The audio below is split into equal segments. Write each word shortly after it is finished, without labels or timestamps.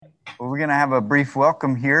Well, we're going to have a brief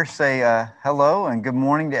welcome here. Say hello and good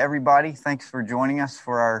morning to everybody. Thanks for joining us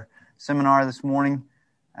for our seminar this morning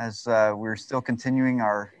as we're still continuing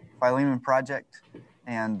our Philemon project.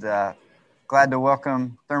 And glad to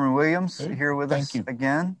welcome Thurman Williams here with us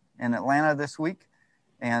again in Atlanta this week.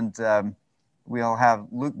 And we'll have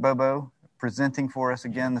Luke Bobo presenting for us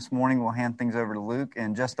again this morning. We'll hand things over to Luke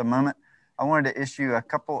in just a moment. I wanted to issue a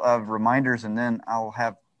couple of reminders, and then I'll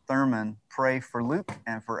have Thurman pray for Luke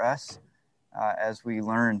and for us as we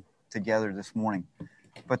learn together this morning.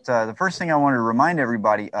 But the first thing I want to remind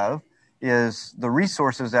everybody of is the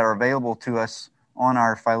resources that are available to us on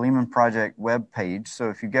our Philemon Project webpage. So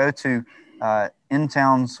if you go to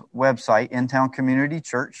InTown's website, InTown Community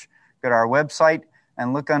Church, go to our website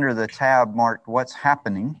and look under the tab marked What's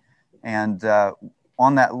Happening. And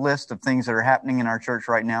on that list of things that are happening in our church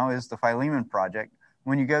right now is the Philemon Project.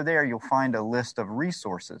 When you go there, you'll find a list of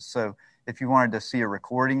resources. So if you wanted to see a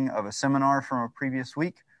recording of a seminar from a previous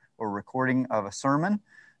week or a recording of a sermon,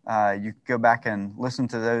 you can go back and listen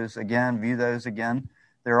to those again, view those again.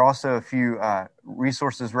 There are also a few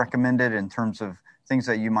resources recommended in terms of things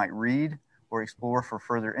that you might read or explore for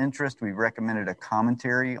further interest. We've recommended a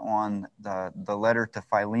commentary on the letter to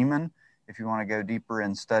Philemon if you want to go deeper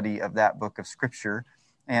in study of that book of Scripture.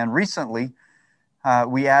 And recently,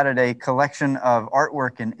 we added a collection of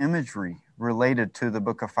artwork and imagery related to the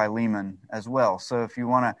book of Philemon as well. So if you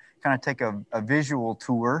want to kind of take a visual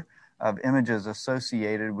tour of images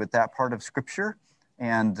associated with that part of Scripture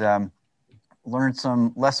and learn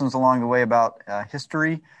some lessons along the way about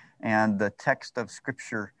history and the text of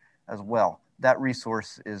Scripture as well, that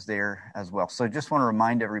resource is there as well. So just want to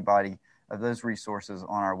remind everybody of those resources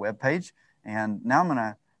on our webpage. And now I'm going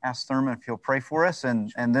to ask Thurman if he'll pray for us,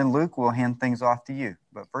 and then Luke will hand things off to you.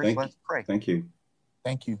 But first, let's pray. Thank you.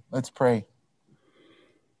 Thank you. Let's pray.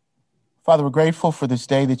 Father, we're grateful for this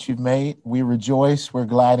day that you've made. We rejoice. We're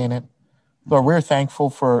glad in it. Lord, we're thankful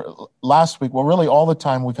for last week. Well, really all the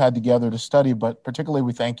time we've had together to study, but particularly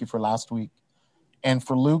we thank you for last week. And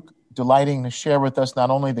for Luke delighting to share with us not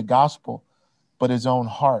only the gospel, but his own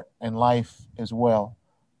heart and life as well.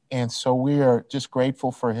 And so we are just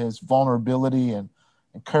grateful for his vulnerability and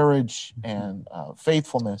courage and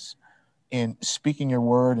faithfulness in speaking your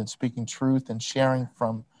word and speaking truth and sharing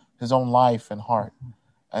from his own life and heart.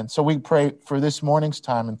 And so we pray for this morning's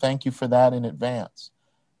time and thank you for that in advance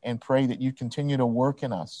and pray that you continue to work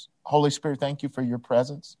in us. Holy Spirit, thank you for your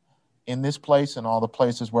presence in this place and all the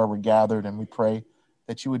places where we're gathered. And we pray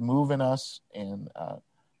that you would move in us and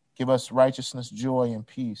give us righteousness, joy, and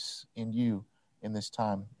peace in you in this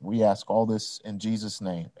time. We ask all this in Jesus'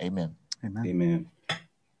 name. Amen. Amen. Amen.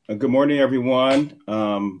 Good morning, everyone.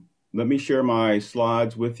 Let me share my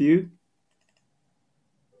slides with you.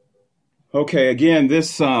 Okay, again,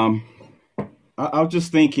 this, I was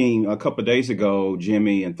just thinking a couple of days ago,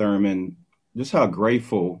 Jimmy and Thurman, just how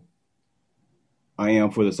grateful I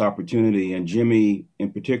am for this opportunity. And Jimmy,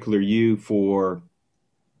 in particular, you for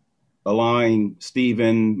allowing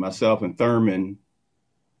Stephen, myself, and Thurman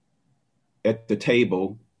at the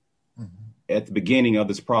table at the beginning of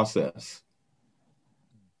this process.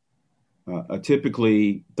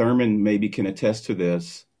 Typically, Thurman maybe can attest to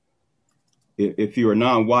this. If you're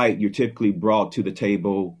non-white, you're typically brought to the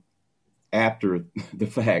table after the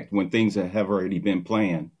fact when things have already been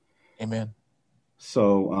planned. Amen.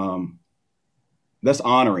 So that's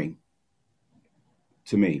honoring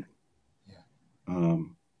to me. Yeah.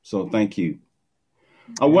 So thank you.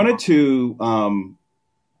 I wanted to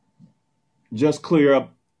just clear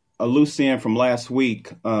up a loose end from last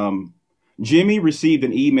week. Jimmy received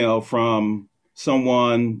an email from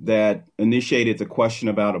someone that initiated the question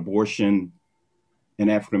about abortion in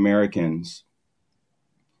African Americans.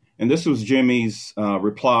 And this was Jimmy's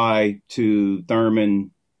reply to Thurman,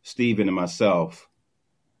 Stephen, and myself.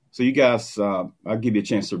 So you guys, I'll give you a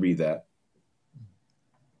chance to read that.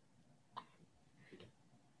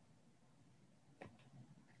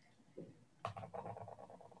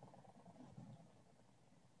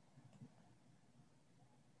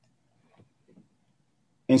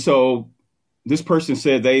 And so this person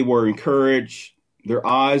said they were encouraged, their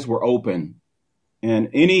eyes were open. And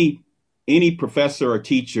any professor or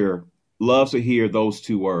teacher loves to hear those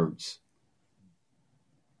two words.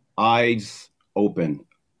 Eyes open.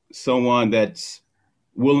 Someone that's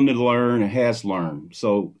willing to learn and has learned.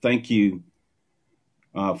 So thank you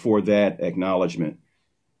for that acknowledgement.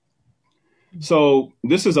 So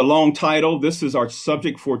this is a long title. This is our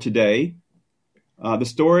subject for today. The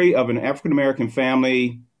story of an African-American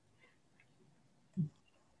family,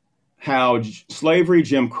 how slavery,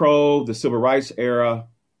 Jim Crow, the civil rights era,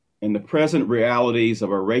 and the present realities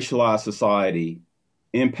of a racialized society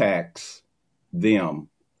impacts them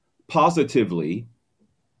positively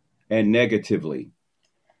and negatively.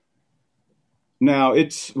 Now,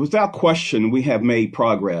 it's without question we have made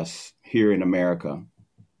progress here in America.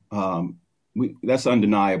 That's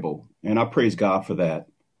undeniable, and I praise God for that.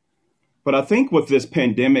 But I think what this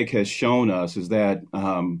pandemic has shown us is that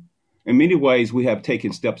in many ways we have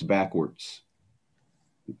taken steps backwards.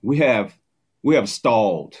 We have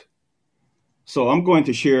stalled. So I'm going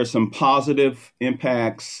to share some positive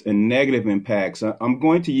impacts and negative impacts. I'm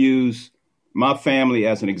going to use my family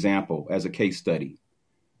as an example, as a case study.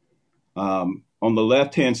 On the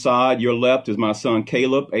left-hand side, your left, is my son,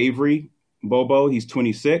 Caleb Avery Bobo. He's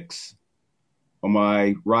 26. On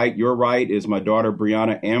my right, your right, is my daughter,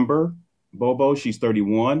 Brianna Amber Bobo. She's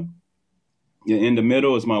 31. In the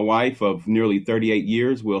middle is my wife of nearly 38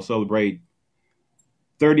 years. We'll celebrate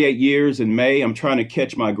 38 years in May. I'm trying to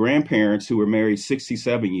catch my grandparents who were married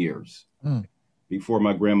 67 years before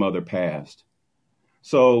my grandmother passed.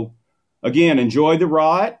 So again, enjoy the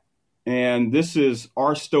ride. And this is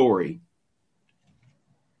our story.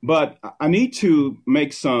 But I need to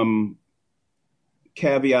make some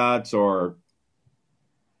caveats or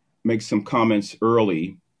make some comments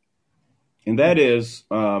early. And that is,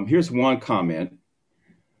 here's one comment.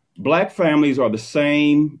 Black families are the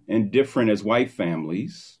same and different as white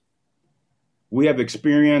families. We have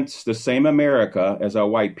experienced the same America as our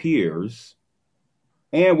white peers,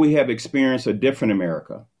 and we have experienced a different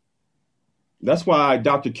America. That's why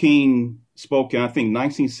Dr. King spoke in, I think,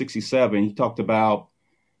 1967. He talked about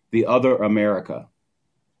the other America.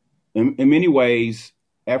 In many ways,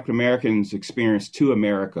 African Americans experienced two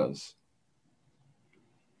Americas.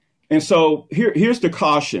 And so here's the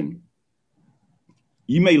caution.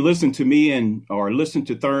 You may listen to me or listen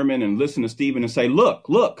to Thurman and listen to Stephen and say,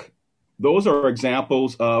 look, those are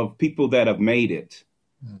examples of people that have made it.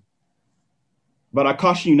 But I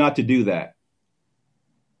caution you not to do that,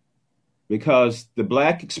 because the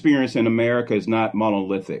Black experience in America is not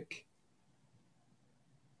monolithic.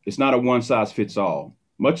 It's not a one size fits all,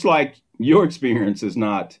 much like your experience is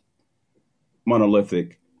not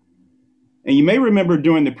monolithic. And you may remember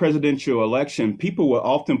during the presidential election, people will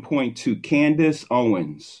often point to Candace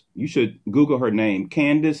Owens. You should Google her name,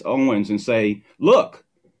 Candace Owens, and say, look,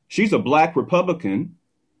 she's a Black Republican.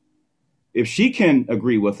 If she can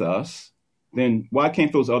agree with us, then why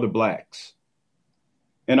can't those other Blacks?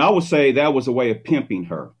 And I would say that was a way of pimping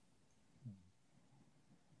her.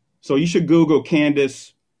 So you should Google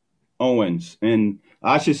Candace Owens. And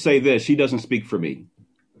I should say this, she doesn't speak for me.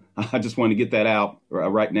 I just want to get that out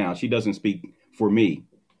right now. She doesn't speak for me.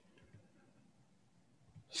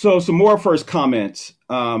 So some more first comments.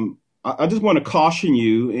 I just want to caution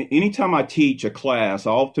you, anytime I teach a class,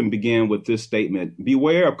 I often begin with this statement: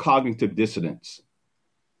 beware of cognitive dissonance.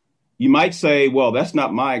 You might say, well, that's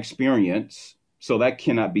not my experience, so that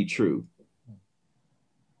cannot be true.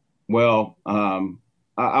 Well,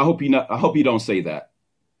 I hope you don't say that.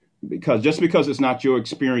 Because just because it's not your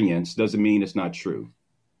experience doesn't mean it's not true.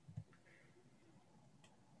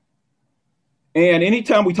 And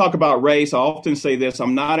anytime we talk about race, I often say this: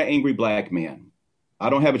 I'm not an angry Black man. I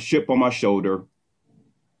don't have a chip on my shoulder.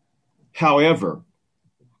 However,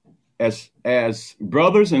 as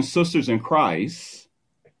brothers and sisters in Christ,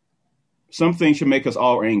 some things should make us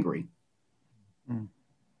all angry.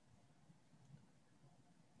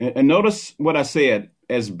 And notice what I said.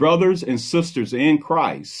 As brothers and sisters in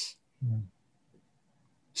Christ,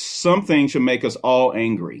 some things should make us all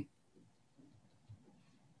angry.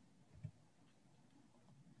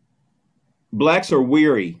 Blacks are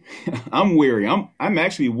weary. I'm weary. I'm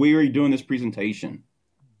actually weary doing this presentation.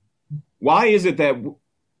 Why is it that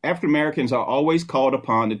African Americans are always called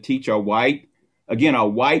upon to teach our white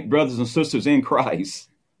brothers and sisters in Christ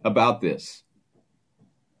about this?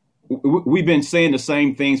 We've been saying the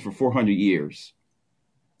same things for 400 years.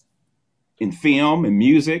 In film and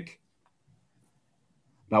music,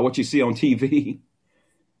 by what you see on TV.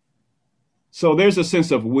 So there's a sense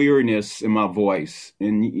of weariness in my voice,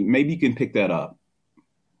 and maybe you can pick that up.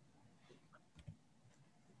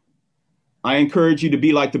 I encourage you to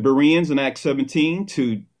be like the Bereans in Acts 17.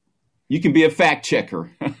 You can be a fact checker.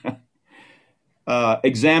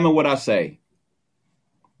 Examine what I say.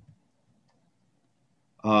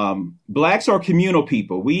 Blacks are communal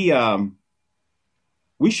people. We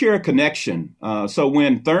share a connection. So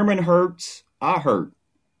when Thurman hurts, I hurt.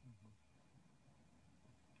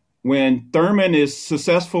 When Thurman is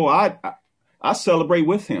successful, I celebrate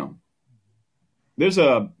with him. There's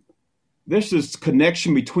this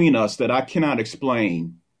connection between us that I cannot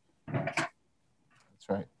explain. That's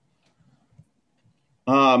right.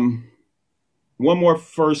 One more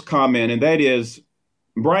first comment, and that is,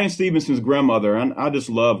 Brian Stevenson's grandmother, and I just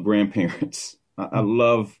love grandparents.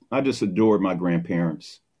 I just adored my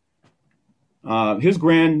grandparents. His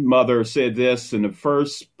grandmother said this in the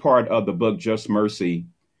first part of the book, Just Mercy.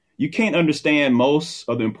 You can't understand most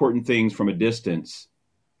of the important things from a distance.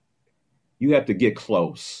 You have to get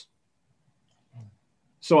close.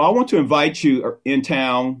 So I want to invite you in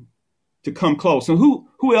town to come close. And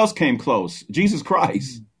who else came close? Jesus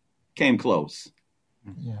Christ came close.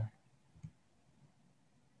 Yeah.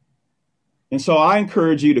 And so I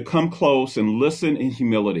encourage you to come close and listen in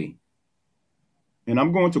humility. And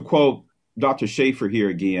I'm going to quote Dr. Schaefer here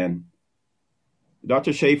again.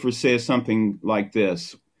 Dr. Schaefer says something like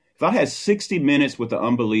this. If I had 60 minutes with an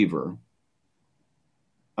unbeliever,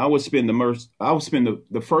 I would spend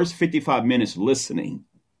the first 55 minutes listening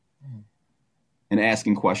and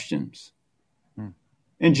asking questions.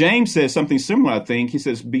 And James says something similar, I think. He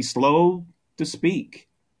says, be slow to speak,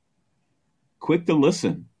 quick to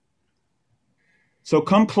listen. So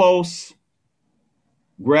come close,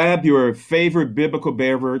 grab your favorite biblical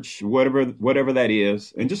beverage, whatever that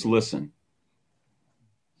is, and just listen.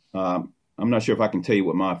 I'm not sure if I can tell you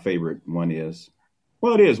what my favorite one is.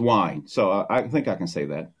 Well, it is wine, so I think I can say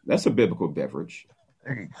that. That's a biblical beverage.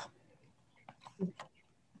 There you go.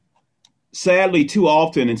 Sadly, too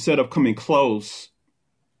often, instead of coming close,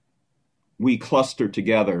 we cluster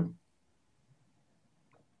together.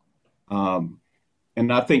 And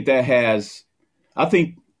I think I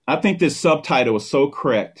think this subtitle is so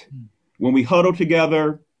correct. When we huddle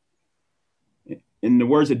together, in the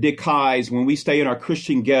words of Dick Keyes, when we stay in our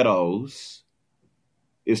Christian ghettos,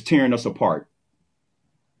 it's tearing us apart.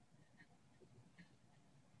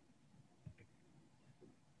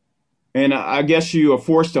 And I guess you are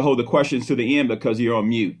forced to hold the questions to the end because you're on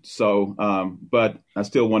mute. So, but I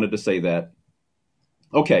still wanted to say that.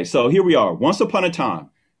 Okay, so here we are. Once upon a time,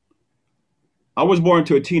 I was born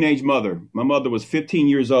to a teenage mother. My mother was 15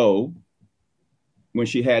 years old when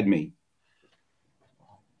she had me.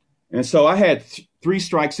 And so I had three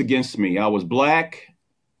strikes against me. I was Black,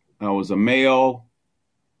 I was a male,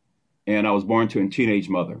 and I was born to a teenage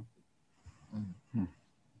mother. Mm-hmm.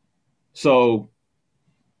 So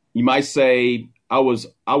you might say I was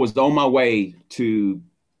on my way to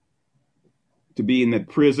be in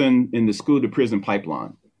the school to prison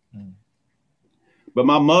pipeline. Mm. But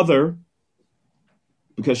my mother,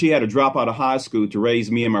 because she had to drop out of high school to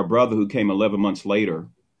raise me and my brother who came 11 months later,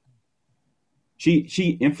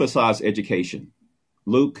 she emphasized education.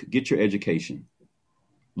 Luke, get your education.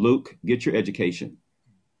 Luke, get your education.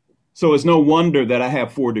 So it's no wonder that I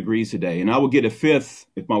have 4 degrees today, and I would get a 5th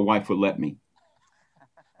if my wife would let me.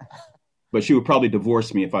 But she would probably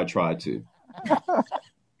divorce me if I tried to.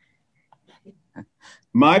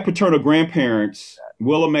 My paternal grandparents,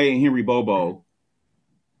 Willa Mae and Henry Bobo,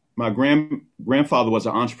 my grandfather was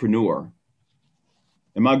an entrepreneur.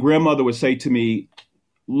 And my grandmother would say to me,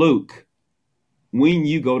 Luke, when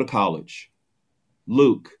you go to college,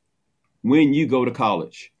 Luke, when you go to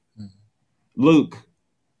college, Luke,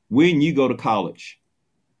 when you go to college.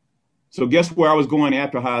 So guess where I was going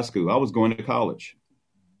after high school? I was going to college.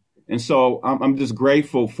 And so I'm just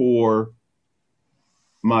grateful for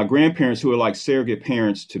my grandparents who are like surrogate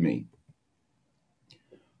parents to me.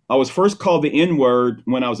 I was first called the N-word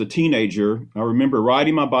when I was a teenager. I remember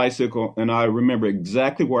riding my bicycle, and I remember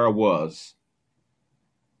exactly where I was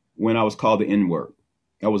when I was called the N-word.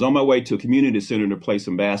 I was on my way to a community center to play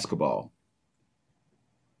some basketball.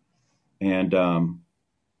 And that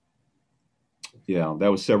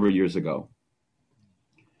was several years ago.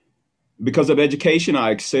 Because of education,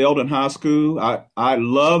 I excelled in high school. I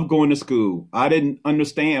loved going to school. I didn't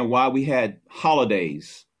understand why we had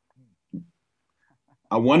holidays.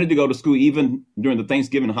 I wanted to go to school even during the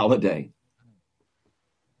Thanksgiving holiday.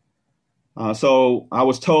 So I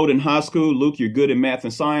was told in high school, Luke, you're good in math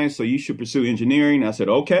and science, so you should pursue engineering. I said,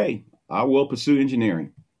 okay, I will pursue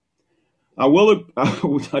engineering. I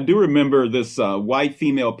do remember this white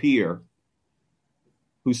female peer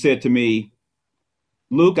who said to me,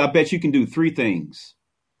 Luke, I bet you can do 3 things.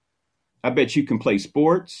 I bet you can play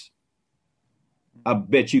sports. I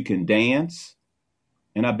bet you can dance.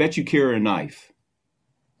 And I bet you carry a knife.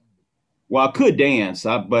 Well, I could dance,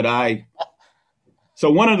 so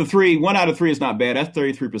one out of three is not bad. That's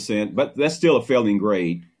 33%, but that's still a failing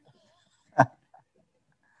grade.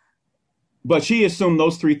 But she assumed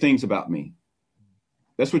those 3 things about me.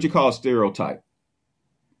 That's what you call a stereotype.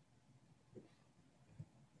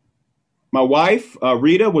 My wife,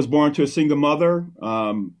 Rita, was born to a single mother.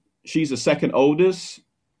 She's the second oldest.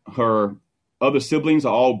 Her other siblings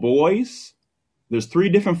are all boys. There's 3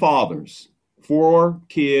 different fathers, 4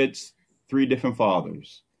 kids, 3 different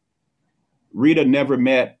fathers. Rita never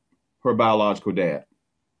met her biological dad.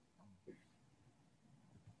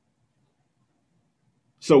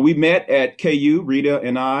 So we met at KU, Rita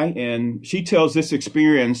and I, and she tells this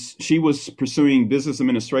experience. She was pursuing business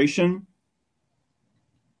administration,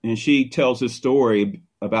 and she tells this story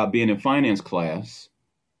about being in finance class.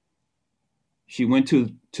 She went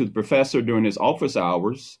to the professor during his office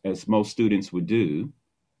hours, as most students would do,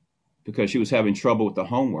 because she was having trouble with the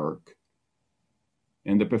homework.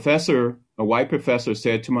 And the professor, a white professor,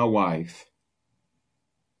 said to my wife,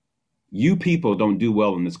 "You people don't do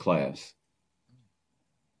well in this class."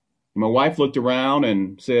 My wife looked around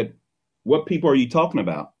and said, "What people are you talking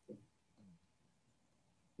about?"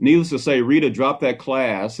 Needless to say, Rita dropped that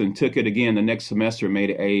class and took it again the next semester and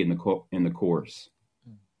made an A in the course.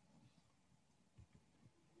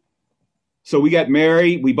 So we got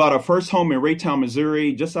married. We bought our first home in Raytown,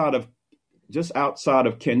 Missouri, just outside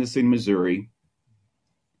of Kansas City, Missouri.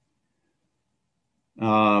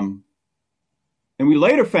 And we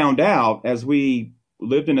later found out, as we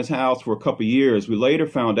lived in this house for a couple of years, we later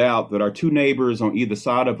found out that our two neighbors on either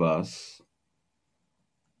side of us,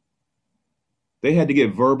 they had to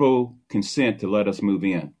get verbal consent to let us move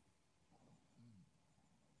in.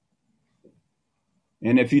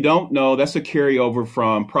 And if you don't know, that's a carryover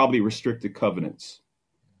from probably restricted covenants.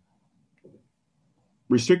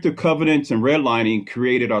 Restricted covenants and redlining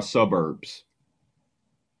created our suburbs.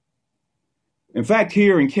 In fact,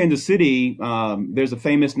 here in Kansas City, there's a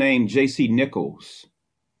famous name, J.C. Nichols,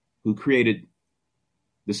 who created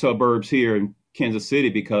the suburbs here in Kansas City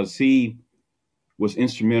because he was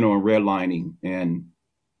instrumental in redlining and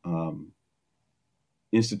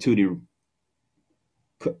instituting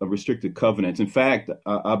restricted covenants. In fact,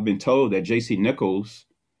 I've been told that J.C. Nichols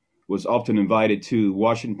was often invited to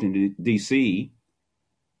Washington, D.C.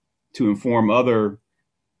 to inform other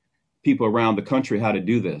people around the country how to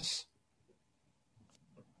do this,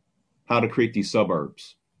 how to create these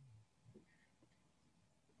suburbs.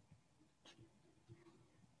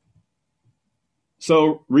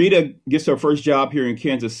 So Rita gets her first job here in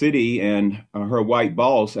Kansas City, and her white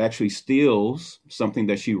boss actually steals something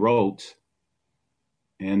that she wrote.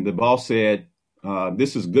 And the boss said,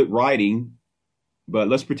 "This is good writing, but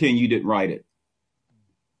let's pretend you didn't write it."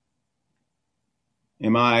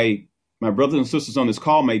 And my brothers and sisters on this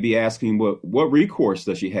call may be asking, what recourse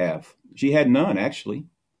does she have? She had none, actually.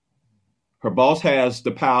 Her boss has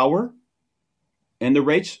the power and the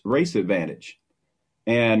race advantage.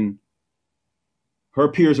 And her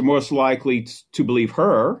peers are most likely to believe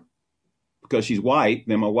her because she's white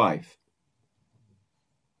than my wife.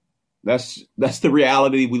 That's the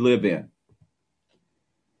reality we live in.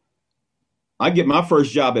 I get my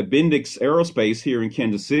first job at Bendix Aerospace here in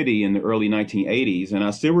Kansas City in the early 1980s. And I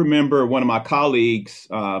still remember one of my colleagues,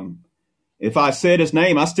 if I said his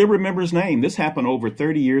name, I still remember his name. This happened over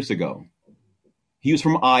 30 years ago. He was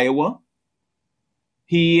from Iowa.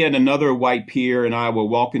 He and another white peer and I were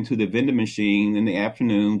walking to the vending machine in the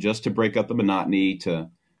afternoon just to break up the monotony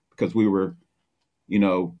because we were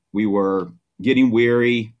getting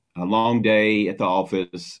weary, a long day at the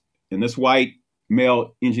office. And this white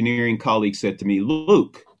male engineering colleague said to me,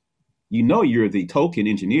 "Luke, you know you're the token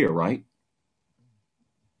engineer, right?"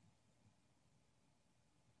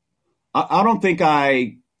 I don't think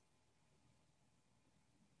I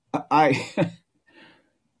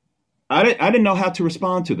didn't know how to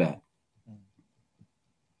respond to that.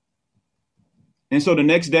 And so the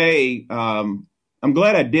next day, I'm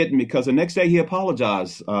glad I didn't, because the next day he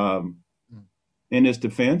apologized in his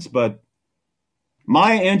defense. But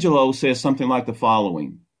Maya Angelou says something like the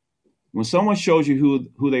following: when someone shows you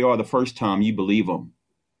who they are the first time, you believe them.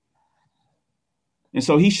 And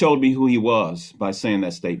so he showed me who he was by saying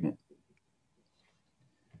that statement.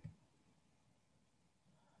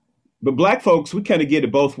 But Black folks, we kind of get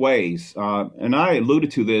it both ways. And I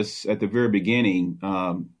alluded to this at the very beginning.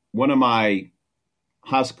 One of my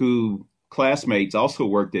high school classmates also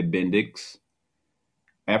worked at Bendix,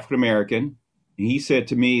 African-American. And he said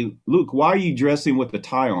to me, "Luke, why are you dressing with a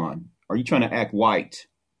tie on? Are you trying to act white?"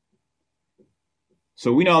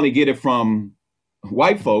 So we not only get it from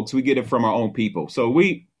white folks, we get it from our own people. So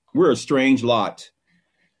we're a strange lot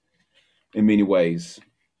in many ways.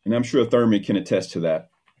 And I'm sure Thurman can attest to that.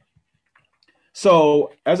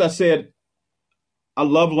 So, as I said, I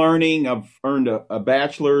love learning. I've earned a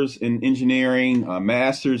bachelor's in engineering, a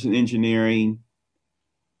master's in engineering,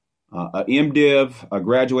 a MDiv. I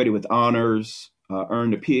graduated with honors,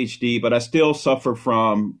 earned a PhD, but I still suffer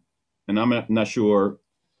from, and I'm not sure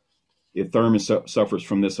if Thurman suffers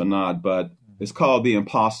from this or not, but it's called the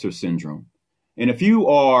imposter syndrome. And if you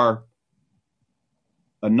are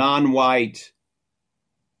a non-white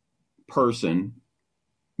person,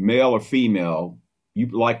 male or female, you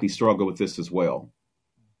likely struggle with this as well.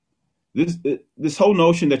 This whole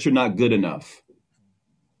notion that you're not good enough,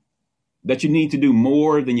 that you need to do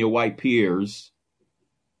more than your white peers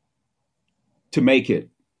to make it.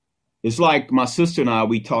 It's like my sister and I,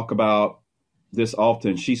 we talk about this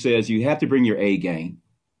often. She says, you have to bring your A game.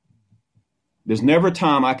 There's never a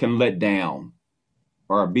time I can let down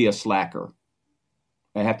or be a slacker.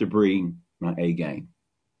 I have to bring my A game.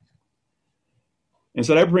 And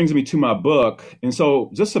so that brings me to my book. And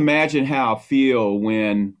so just imagine how I feel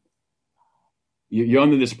when you're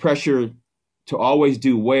under this pressure to always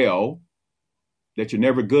do well, that you're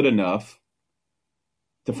never good enough,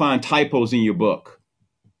 to find typos in your book.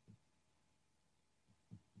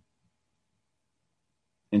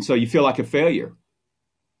 And so you feel like a failure.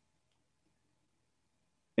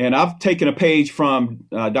 And I've taken a page from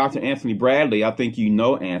Dr. Anthony Bradley. I think you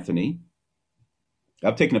know Anthony.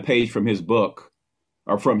 I've taken a page from his book,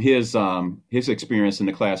 or from his experience in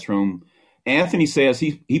the classroom. Anthony says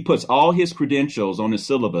he puts all his credentials on his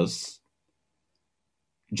syllabus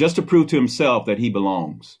just to prove to himself that he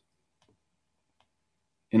belongs.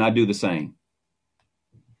 And I do the same.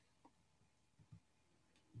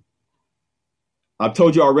 I've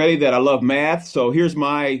told you already that I love math. So here's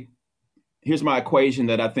my equation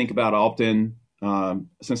that I think about often.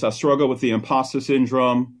 Since I struggle with the imposter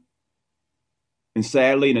syndrome, and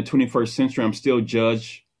sadly in the 21st century, I'm still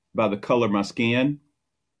judged by the color of my skin,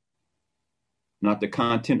 not the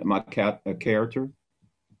content of my character.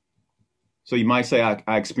 So you might say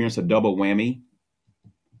I experience a double whammy.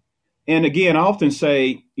 And again, I often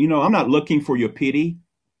say, I'm not looking for your pity.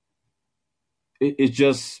 It's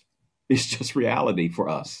just reality for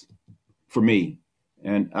us, for me.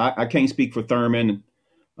 And I can't speak for Thurman,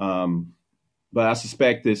 but I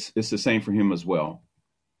suspect it's the same for him as well.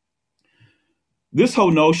 This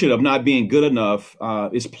whole notion of not being good enough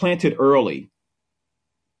is planted early.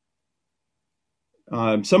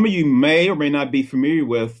 Some of you may or may not be familiar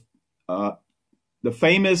with the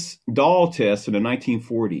famous doll test in the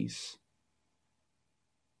 1940s.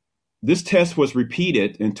 This test was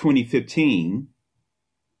repeated in 2015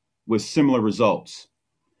 with similar results.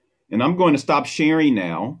 And I'm going to stop sharing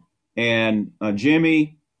now. And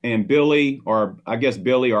Jimmy and Billy, or I guess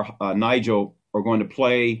Billy or Nigel, are going to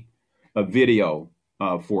play a video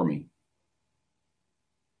for me.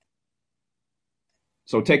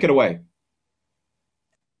 So take it away.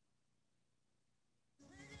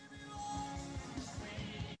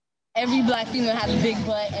 Every black female has a big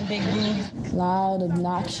butt and big boobs. Loud,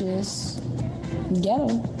 obnoxious,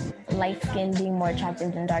 ghetto. Light skin being more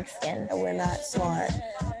attractive than dark skin. We're not smart.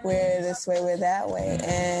 We're this way, we're that way.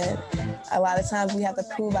 And a lot of times we have to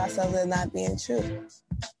prove ourselves as not being true.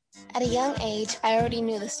 At a young age, I already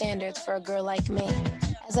knew the standards for a girl like me.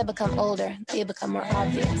 As I become older, they become more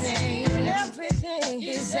obvious.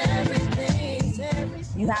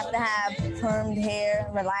 You have to have permed hair,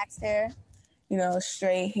 relaxed hair.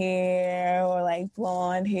 Straight hair or like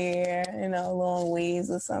blonde hair, long waves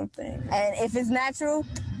or something. And if it's natural,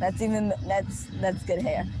 that's good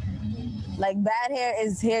hair. Like bad hair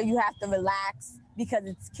is hair you have to relax because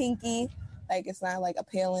it's kinky. Like it's not like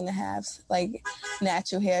appealing to have like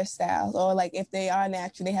natural hairstyles, or like if they are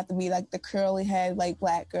natural, they have to be like the curly head like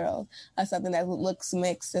black girl or something that looks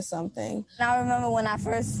mixed or something. And I remember when I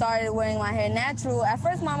first started wearing my hair natural, at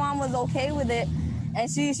first my mom was okay with it. And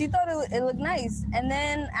she thought it looked nice. And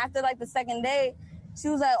then after like the second day, she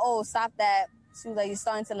was like, oh, stop that. She was like, you're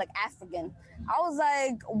starting to look African. I was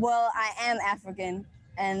like, well, I am African.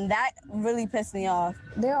 And that really pissed me off.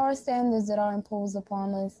 There are standards that are imposed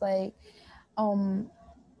upon us. Like,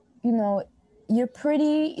 you're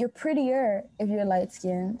prettier if you're light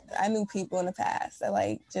skinned. I knew people in the past that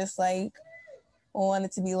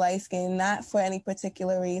wanted to be light-skinned, not for any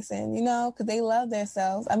particular reason, because they love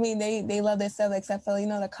themselves. I mean, they love themselves except for,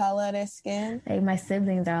 the color of their skin. Like my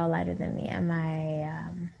siblings are all lighter than me, and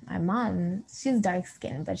my mom, she's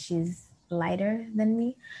dark-skinned, but she's lighter than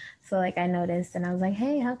me. So, I noticed, and I was like,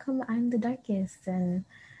 hey, how come I'm the darkest? And,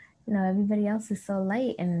 everybody else is so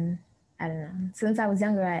light, and I don't know. Since I was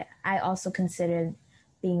younger, I also considered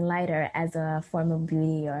being lighter as a form of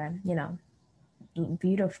beauty or,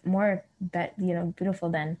 beautiful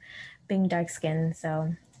than being dark skinned.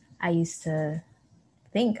 So I used to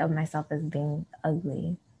think of myself as being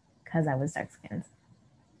ugly because I was dark skinned.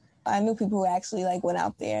 I knew people who actually went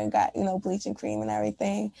out there and got bleaching cream and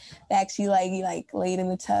everything. They actually laid in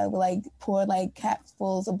the tub, poured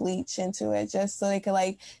capfuls of bleach into it just so they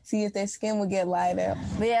could see if their skin would get lighter.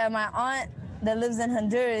 But yeah, my aunt that lives in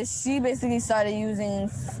Honduras, she basically started using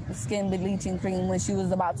skin bleaching cream when she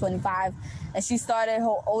was about 25, and she started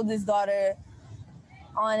her oldest daughter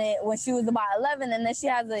on it when she was about 11, and then she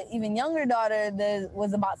has an even younger daughter that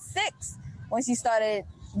was about 6 when she started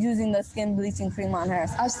using the skin bleaching cream on her.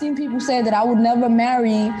 I've seen people say that I would never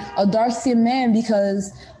marry a dark-skinned man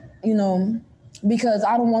because I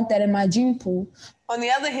don't want that in my gene pool. On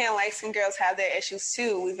the other hand, light-skinned girls have their issues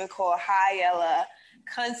too. We've been called high yellow,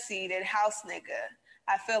 conceited, house nigga.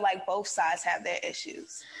 I feel like both sides have their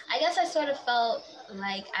issues. I guess I sort of felt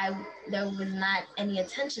like there was not any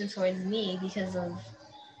attention towards me because of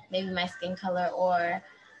maybe my skin color or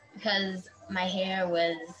because my hair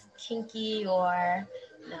was kinky or,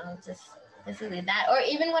 just basically that. Or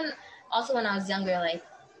even when I was younger, like,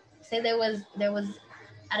 say there was,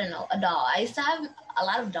 I don't know, a doll. I used to have a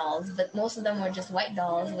lot of dolls, but most of them were just white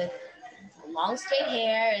dolls with long straight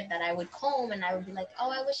hair that I would comb, and I would be like,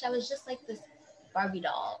 oh, I wish I was just like this Barbie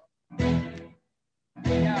doll.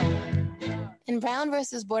 In Brown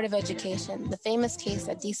versus Board of Education, the famous case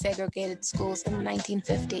that desegregated schools in the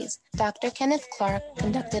 1950s, Dr. Kenneth Clark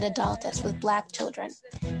conducted a doll test with Black children.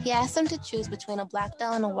 He asked them to choose between a black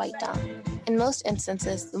doll and a white doll. In most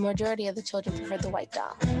instances, the majority of the children preferred the white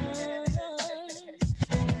doll.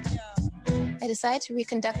 I decided to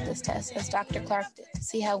reconduct this test as Dr. Clark did to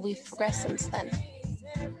see how we've progressed since then.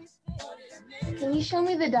 Can you show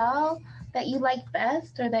me the doll that you like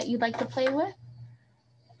best or that you'd like to play with?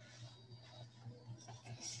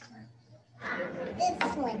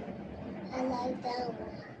 This one. I like that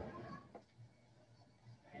one.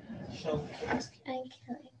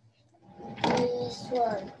 This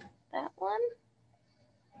one. That one?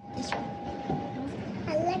 This one.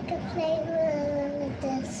 I like to play with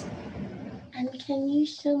this. And can you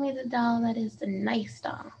show me the doll that is the nice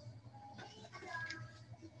doll?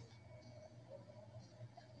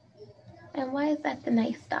 And why is that the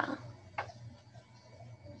nice doll?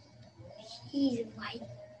 He's white.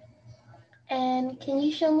 And can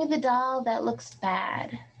you show me the doll that looks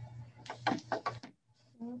bad?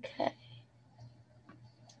 Okay.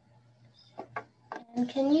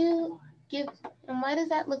 And and why does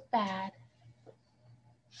that look bad?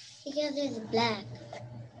 Because it's black.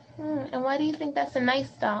 And why do you think that's a nice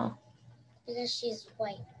doll? Because she's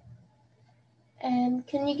white. And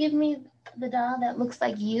can you give me the doll that looks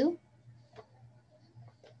like you?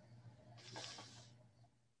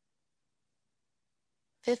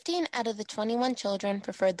 "15 out of the 21 children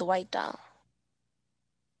preferred the white doll.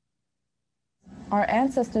 Our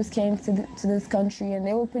ancestors came to this country and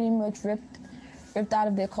they were pretty much ripped out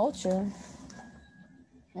of their culture.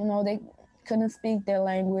 They couldn't speak their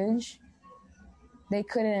language. They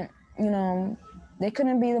couldn't, they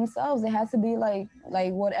couldn't be themselves. They had to be like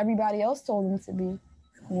what everybody else told them to be.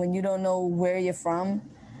 When you don't know where you're from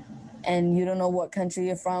and you don't know what country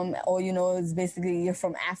you're from, all you know is basically you're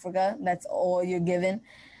from Africa, that's all you're given,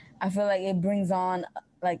 I feel like it brings on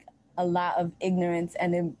like a lot of ignorance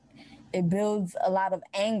and it builds a lot of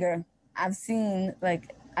anger. I've seen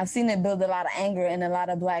it build a lot of anger in a lot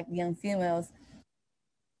of Black young females.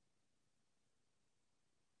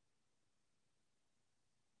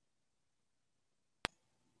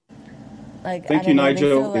 Thank you,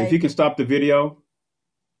 Nigel. If you can stop the video.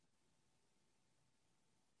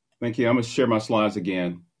 Thank you. I'm going to share my slides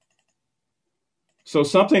again. So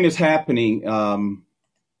something is happening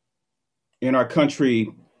in our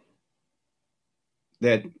country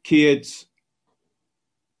that kids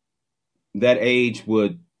that age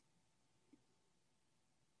would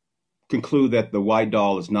conclude that the white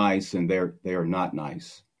doll is nice and they are not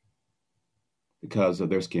nice because of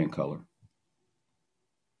their skin color.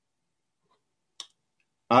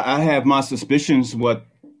 I have my suspicions what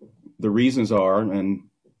the reasons are, and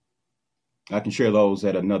I can share those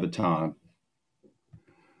at another time.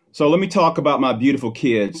 So let me talk about my beautiful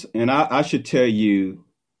kids. And I should tell you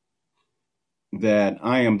that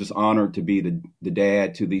I am just honored to be the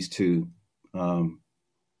dad to these two. They're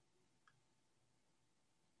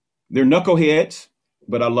knuckleheads,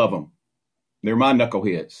 but I love them. They're my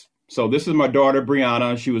knuckleheads. So this is my daughter,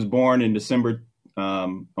 Brianna. She was born in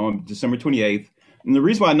on December 28th. And the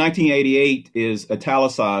reason why 1988 is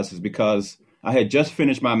italicized is because I had just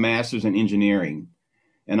finished my master's in engineering.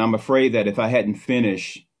 And I'm afraid that if I hadn't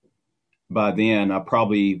finished by then, I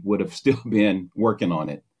probably would have still been working on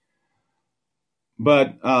it.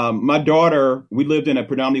 But my daughter, we lived in a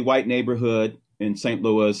predominantly white neighborhood in St.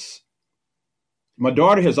 Louis. My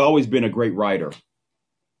daughter has always been a great writer.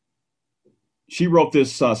 She wrote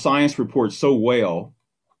this science report so well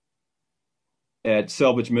at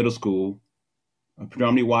Selvage Middle School, a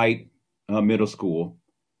predominantly white middle school.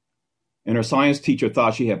 and her science teacher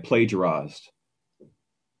thought she had plagiarized.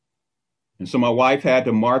 And so my wife had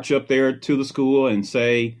to march up there to the school and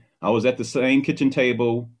say, I was at the same kitchen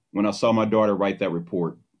table when I saw my daughter write that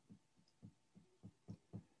report.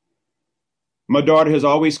 My daughter has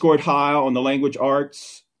always scored high on the language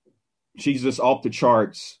arts. She's just off the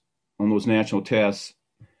charts on those national tests.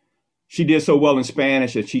 She did so well in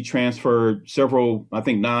Spanish that she transferred several, I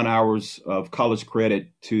think 9 hours of college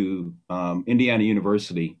credit to Indiana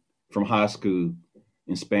University from high school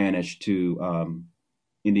in Spanish to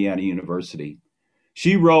Indiana University.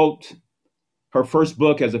 She wrote her first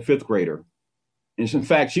book as a fifth grader. And in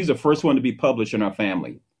fact, she's the first one to be published in our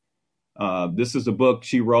family. This is the book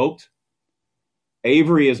she wrote.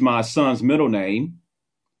 Avery is my son's middle name.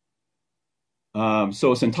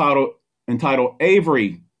 So it's entitled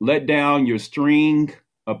Avery, Let Down Your String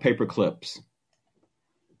of Paper Clips.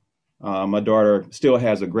 My daughter still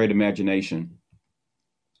has a great imagination.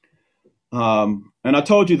 And I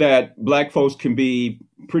told you that Black folks can be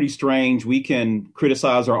pretty strange. We can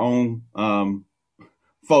criticize our own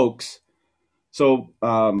folks. So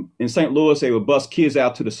in St. Louis, they would bus kids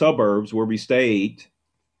out to the suburbs where we stayed.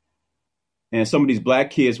 And some of these Black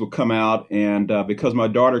kids would come out, and because my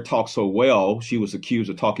daughter talked so well, she was accused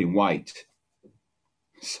of talking white.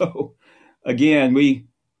 So again, we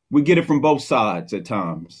get it from both sides at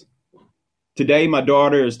times. Today, my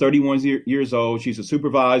daughter is 31 years old. She's a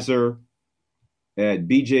supervisor at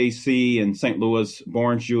BJC in St. Louis,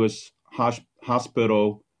 Barnes Jewish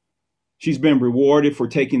Hospital. She's been rewarded for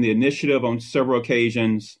taking the initiative on several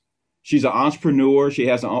occasions. She's an entrepreneur. She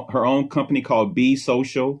has her own company called Be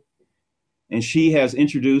Social. And she has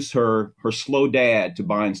introduced her slow dad to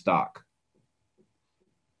buying stock.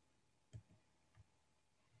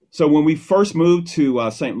 So when we first moved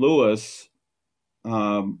to St. Louis,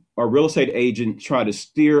 our real estate agent tried to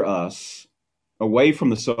steer us away from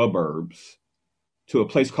the suburbs to a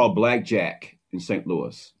place called Blackjack in St.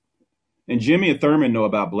 Louis. And Jimmy and Thurman know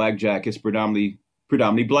about Blackjack. It's predominantly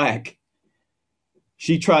Black.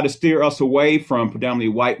 She tried to steer us away from predominantly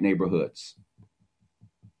white neighborhoods.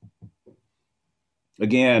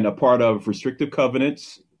 Again, a part of restrictive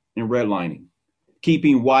covenants and redlining,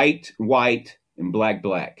 keeping white, and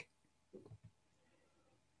black.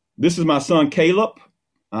 This is my son, Caleb.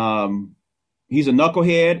 He's a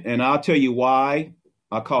knucklehead, and I'll tell you why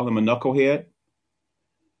I call him a knucklehead.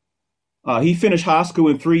 He finished high school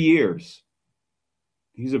in 3 years.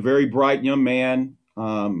 He's a very bright young man.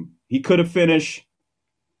 He could have finished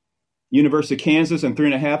University of Kansas in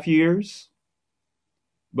 3.5 years.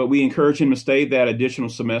 But we encourage him to stay that additional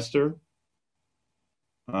semester.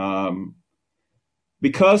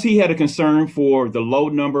 Because he had a concern for the low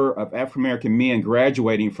number of African-American men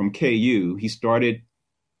graduating from KU, he started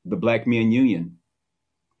the Black Men Union.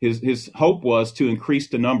 His hope was to increase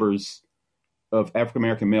the numbers of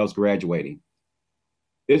African-American males graduating.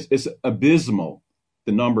 It's abysmal,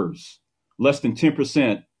 the numbers. Less than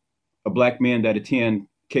 10% of Black men that attend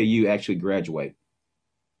KU actually graduate.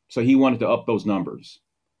 So he wanted to up those numbers.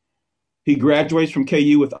 He graduates from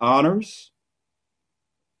KU with honors.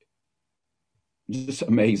 Just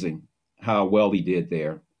amazing how well he did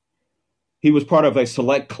there. He was part of a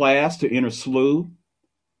select class to enter SLU,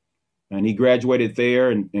 and he graduated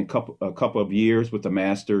there in a couple of years with a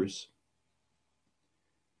master's.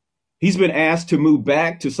 He's been asked to move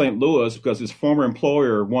back to St. Louis because his former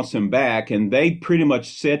employer wants him back, and they pretty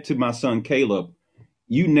much said to my son Caleb,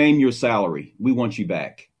 "You name your salary, we want you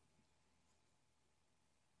back."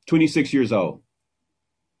 26 years old.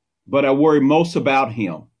 But I worry most about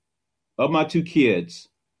him. Of my 2 kids,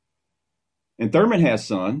 and Thurman has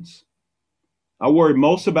sons, I worry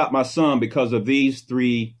most about my son because of these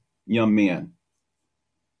 3 young men.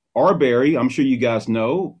 Arbery, I'm sure you guys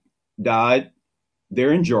know, died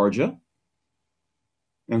there in Georgia.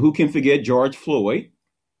 And who can forget George Floyd?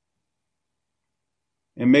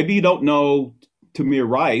 And maybe you don't know Tamir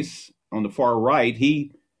Rice on the far right.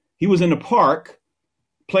 He was in the park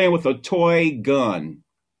playing with a toy gun,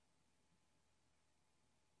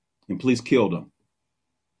 and police killed him.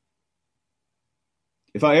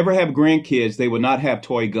 If I ever have grandkids, they would not have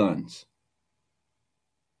toy guns.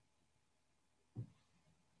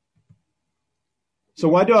 So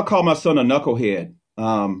why do I call my son a knucklehead?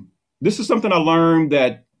 This is something I learned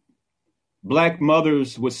that Black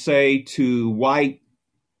mothers would say to white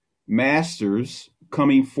masters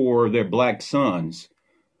coming for their Black sons.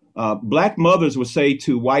 Black mothers would say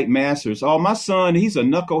to white masters, "Oh, my son, he's a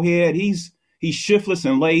knucklehead. He's shiftless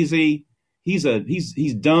and lazy. He's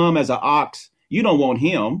dumb as an ox. You don't want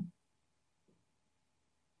him."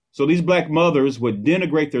 So these Black mothers would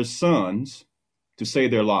denigrate their sons to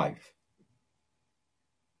save their life.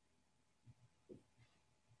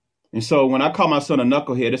 And so when I call my son a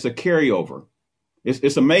knucklehead, it's a carryover.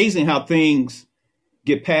 It's amazing how things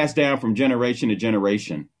get passed down from generation to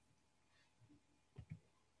generation.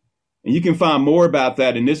 And you can find more about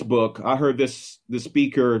that in this book. I heard this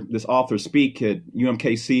author speak at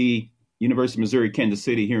UMKC, University of Missouri, Kansas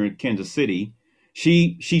City, here in Kansas City.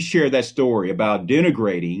 She shared that story about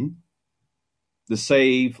denigrating to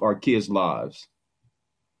save our kids' lives.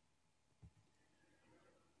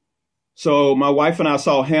 So my wife and I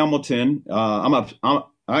saw Hamilton.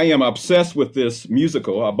 I am obsessed with this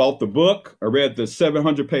musical. I bought the book. I read the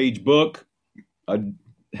 700-page book. I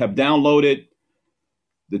have downloaded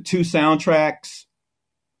the 2 soundtracks.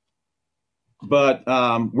 But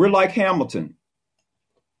we're like Hamilton.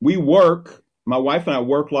 My wife and I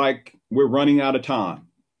work like we're running out of time.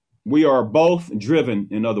 We are both driven,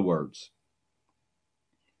 in other words.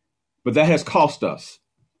 But that has cost us.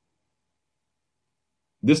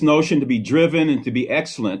 This notion to be driven and to be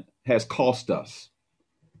excellent has cost us.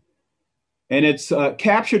 And it's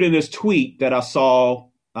captured in this tweet that I saw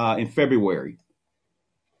in February.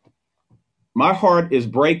 My heart is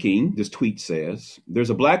breaking, this tweet says. There's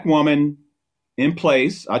a Black woman in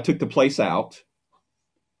place. I took the place out,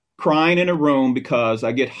 crying in a room because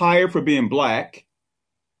I get hired for being Black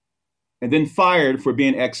and then fired for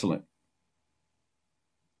being excellent.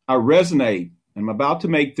 I resonate. I'm about to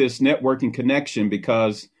make this networking connection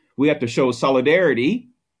because we have to show solidarity.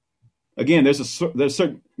 Again, there's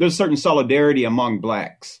a certain solidarity among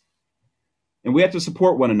Blacks, and we have to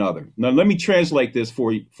support one another. Now, let me translate this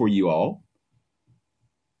for you all.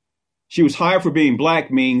 She was hired for being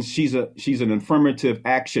Black means she's an affirmative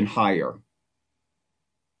action hire.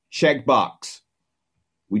 Check box.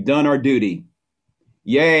 We done our duty.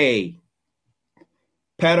 Yay.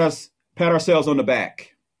 Pat ourselves on the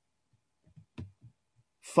back.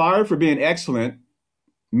 Fired for being excellent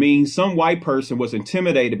means some white person was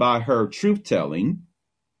intimidated by her truth-telling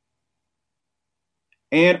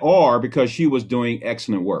and or because she was doing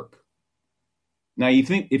excellent work. Now,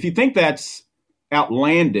 if you think that's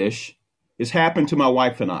outlandish, it's happened to my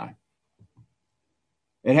wife and I.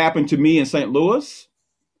 It happened to me in St. Louis.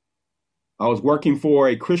 I was working for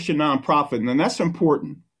a Christian nonprofit, and that's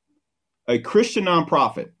important. A Christian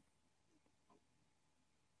nonprofit.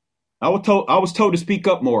 I was told to speak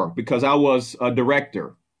up more because I was a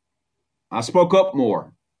director. I spoke up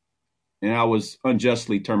more, and I was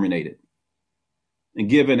unjustly terminated and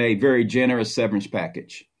given a very generous severance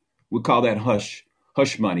package. We call that hush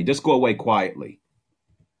money. Just go away quietly.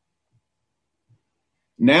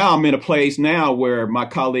 Now I'm in a place now where my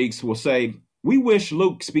colleagues will say, we wish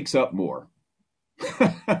Luke speaks up more.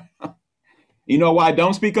 You know why I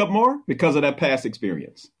don't speak up more? Because of that past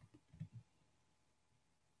experience.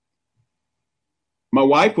 My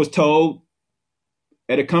wife was told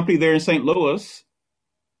at a company there in St. Louis,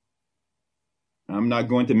 I'm not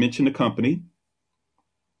going to mention the company,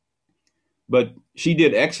 but she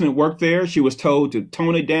did excellent work there. She was told to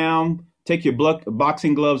tone it down, take your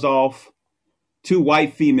boxing gloves off. 2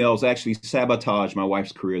 white females actually sabotaged my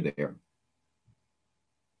wife's career there.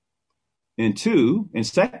 And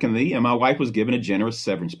secondly, my wife was given a generous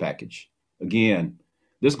severance package. Again,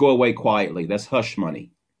 just go away quietly. That's hush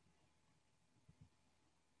money.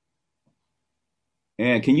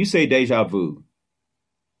 And can you say deja vu?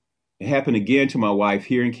 It happened again to my wife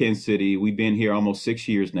here in Kansas City. We've been here almost 6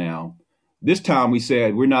 years now. This time we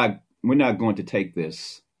said, we're not going to take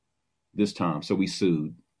this time. So we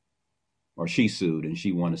sued, or she sued, and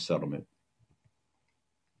she won a settlement.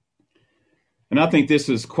 And I think this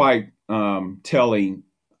is quite telling.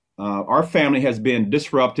 Our family has been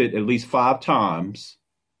disrupted at least 5 times.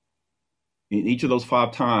 And each of those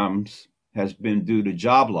 5 times has been due to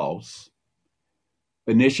job loss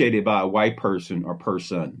initiated by a white person or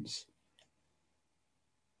persons.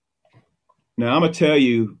 Now, I'm going to tell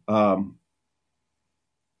you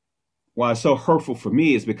why it's so hurtful for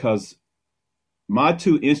me is because my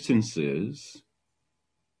 2 instances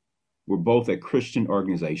were both at Christian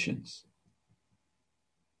organizations.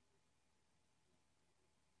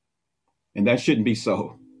 And that shouldn't be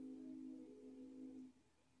so.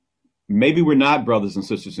 Maybe we're not brothers and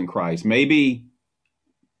sisters in Christ. Maybe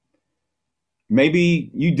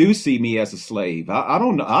you do see me as a slave. I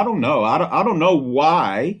don't know. I don't know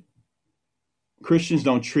why Christians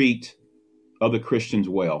don't treat other Christians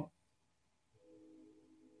well.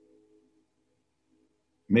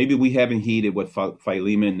 Maybe we haven't heeded what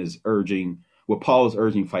Philemon is urging, what Paul is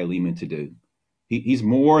urging Philemon to do. He's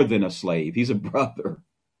more than a slave. He's a brother.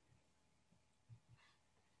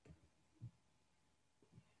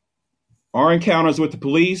 Our encounters with the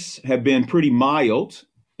police have been pretty mild.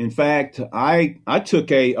 In fact, I took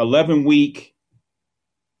a 11-week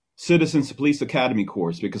Citizens Police Academy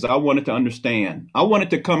course because I wanted to understand. I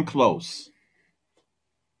wanted to come close.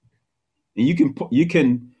 And you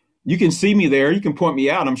can see me there. You can point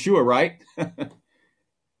me out, I'm sure, right?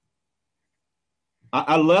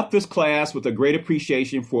 I left this class with a great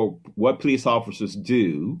appreciation for what police officers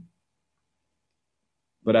do,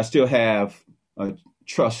 but I still have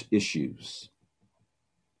trust issues.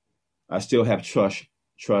 I still have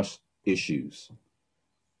trust issues.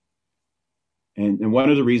 And one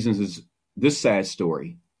of the reasons is this sad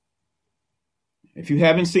story. If you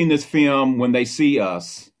haven't seen this film, When They See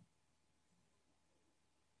Us,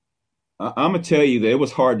 I'm going to tell you that it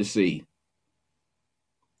was hard to see.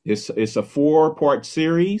 It's a 4-part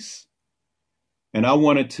series, and I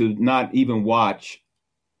wanted to not even watch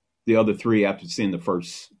the other 3 after seeing the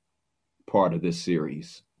first part of this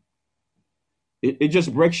series. It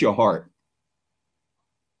just breaks your heart.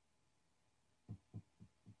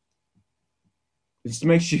 It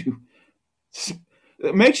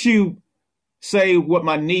makes you say what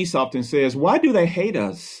my niece often says, why do they hate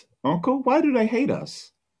us, Uncle? Why do they hate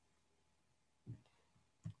us?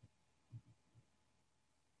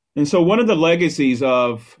 And so one of the legacies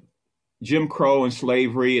of Jim Crow and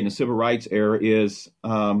slavery and the civil rights era is,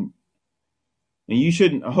 and you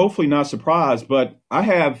shouldn't, hopefully not surprised, but I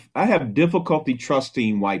have difficulty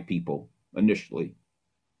trusting white people initially.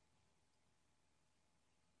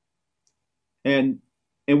 And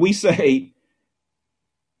we say,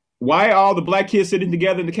 why are all the black kids sitting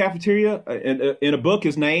together in the cafeteria? And a book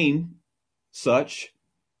is named such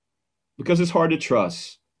because it's hard to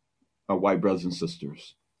trust our white brothers and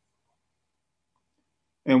sisters.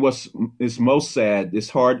 And what's most sad,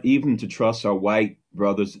 it's hard even to trust our white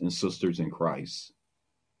brothers and sisters in Christ.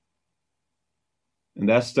 And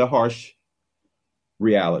that's the harsh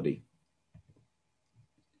reality.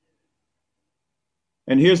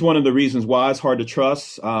 And here's one of the reasons why it's hard to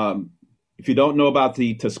trust. If you don't know about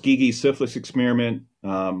the Tuskegee syphilis experiment,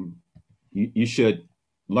 you should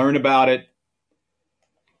learn about it.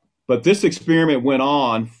 But this experiment went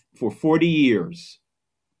on for 40 years.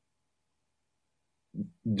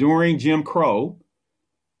 During Jim Crow,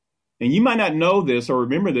 and you might not know this or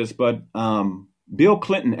remember this, but Bill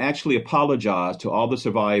Clinton actually apologized to all the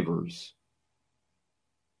survivors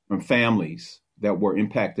and families that were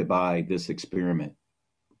impacted by this experiment.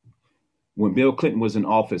 When Bill Clinton was in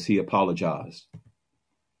office, he apologized.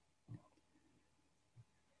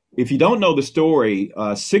 If you don't know the story,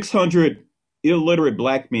 600 illiterate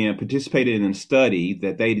black men participated in a study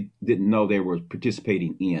that they didn't know they were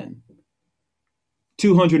participating in.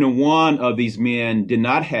 201 of these men did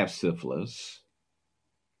not have syphilis.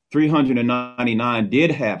 399 did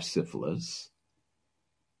have syphilis.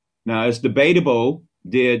 Now, it's debatable,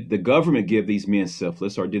 did the government give these men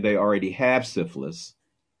syphilis or did they already have syphilis?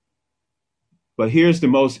 But here's the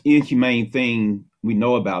most inhumane thing we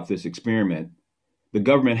know about this experiment. The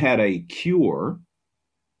government had a cure,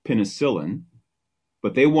 penicillin,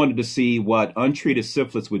 but they wanted to see what untreated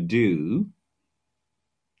syphilis would do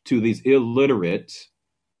to these illiterate,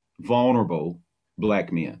 vulnerable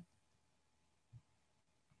black men.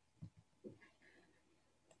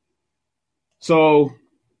 So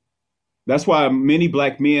that's why many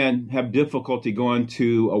black men have difficulty going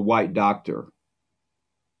to a white doctor.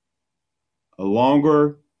 A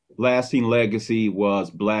longer lasting legacy was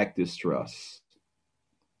black distrust.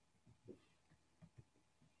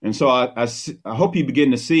 And so I hope you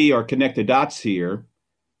begin to see or connect the dots here.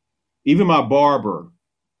 Even my barber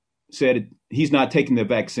said he's not taking the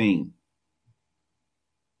vaccine.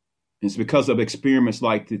 It's because of experiments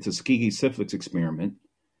like the Tuskegee syphilis experiment.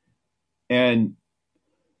 And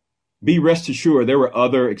be rest assured, there were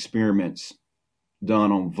other experiments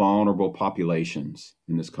done on vulnerable populations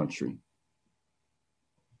in this country.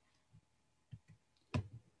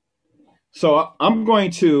 So I'm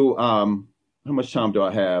going to, how much time do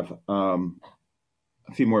I have? A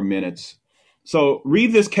few more minutes. So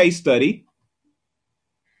read this case study.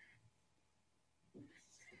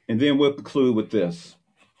 And then we'll conclude with this.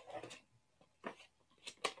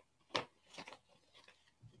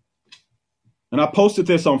 And I posted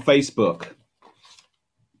this on Facebook.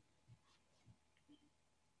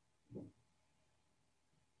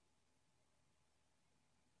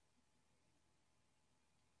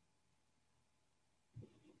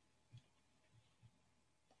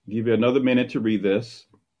 Give you another minute to read this.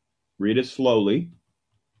 Read it slowly.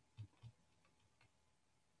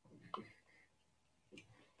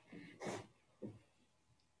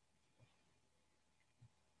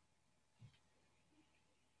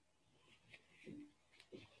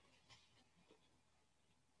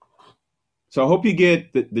 So I hope you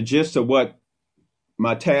get the gist of what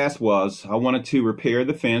my task was I wanted to repair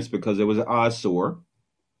the fence because it was an eyesore.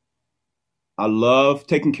 I love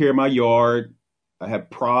taking care of my yard. I have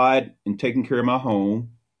pride in taking care of my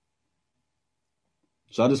home.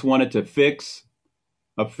 So I just wanted to fix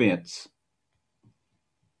a fence.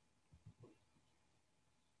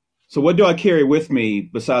 So what do I carry with me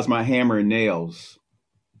besides my hammer and nails?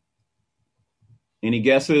 Any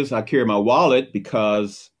guesses? I carry my wallet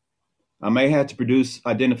because I may have to produce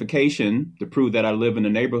identification to prove that I live in the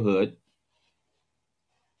neighborhood.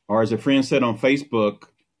 Or as a friend said on Facebook,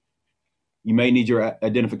 you may need your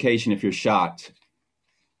identification if you're shot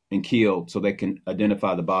and killed so they can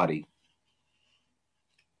identify the body.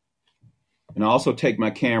 And I also take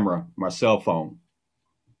my camera, my cell phone,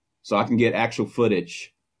 so I can get actual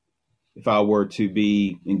footage if I were to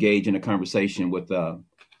be engaged in a conversation with a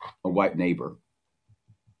white neighbor.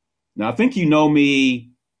 Now, I think you know me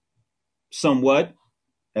somewhat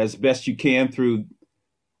as best you can through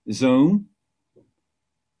Zoom.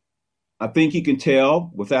 I think you can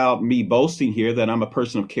tell without me boasting here that I'm a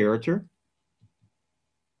person of character.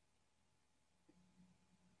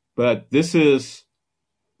 But this is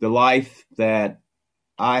the life that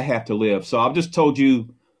I have to live. So I've just told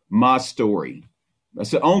you my story.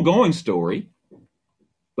 It's an ongoing story,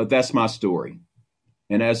 but that's my story.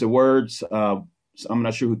 And as the words, I'm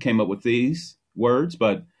not sure who came up with these words,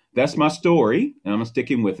 but that's my story, and I'm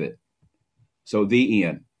sticking with it. So the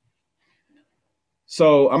end.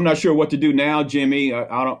 So I'm not sure what to do now, Jimmy.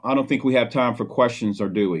 I don't think we have time for questions, or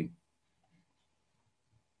do we?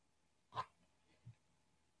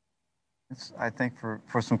 I think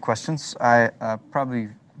for some questions, I probably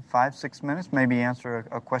 5-6 minutes, maybe answer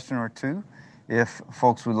a question or two, if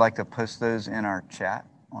folks would like to post those in our chat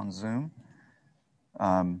on Zoom.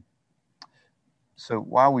 So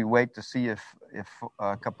while we wait to see if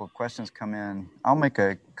a couple of questions come in, I'll make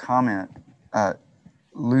a comment.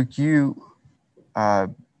 Luke, you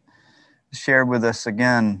shared with us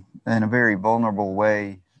again in a very vulnerable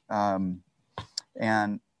way, and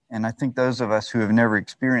I think those of us who have never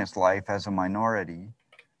experienced life as a minority,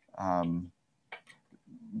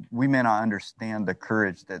 we may not understand the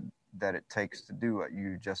courage that it takes to do what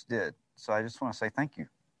you just did. So I just want to say thank you.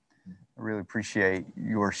 I really appreciate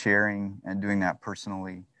your sharing and doing that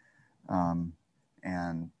personally,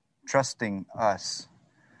 and trusting us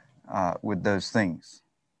with those things.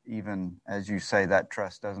 Even as you say, that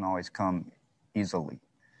trust doesn't always come easily.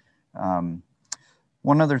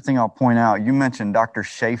 One other thing I'll point out, you mentioned Dr.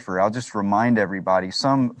 Schaefer. I'll just remind everybody,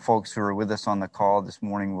 some folks who are with us on the call this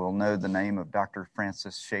morning will know the name of Dr.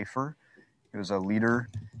 Francis Schaefer. He was a leader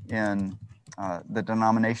in the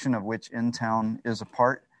denomination of which InTown is a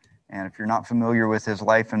part. And if you're not familiar with his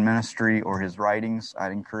life and ministry or his writings,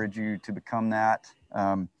 I'd encourage you to become that.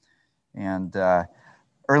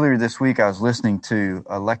 Earlier this week, I was listening to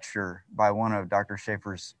a lecture by one of Dr.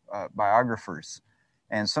 Schaefer's biographers.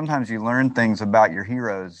 And sometimes you learn things about your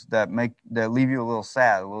heroes that leave you a little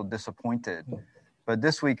sad, a little disappointed. But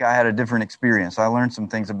this week, I had a different experience. I learned some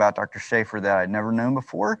things about Dr. Schaefer that I'd never known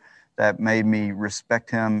before that made me respect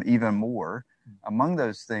him even more. Among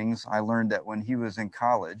those things, I learned that when he was in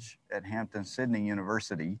college at Hampton-Sydney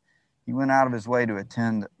University, he went out of his way to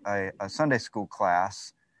attend a Sunday school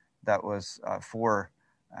class that was for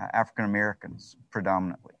African Americans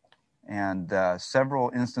predominantly. And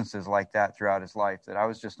several instances like that throughout his life that I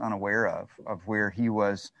was just unaware of where he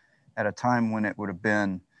was at a time when it would have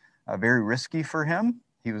been very risky for him.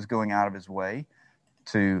 He was going out of his way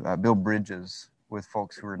to build bridges with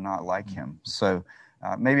folks who are not like him. So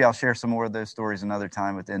maybe I'll share some more of those stories another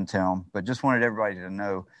time with InTown, but just wanted everybody to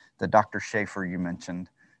know that Dr. Schaefer you mentioned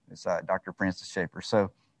is Dr. Francis Schaefer.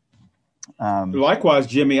 So, likewise,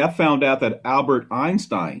 Jimmy, I found out that Albert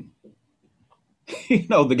Einstein,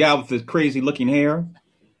 the guy with the crazy looking hair,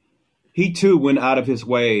 he too went out of his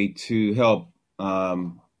way to help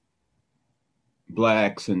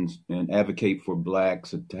blacks and advocate for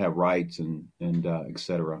blacks to have rights and et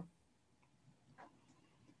cetera.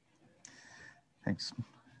 Thanks.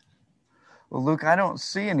 Well, Luke, I don't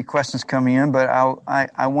see any questions coming in, but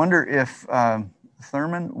I wonder if,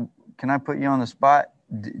 Thurman, can I put you on the spot?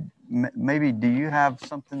 Maybe do you have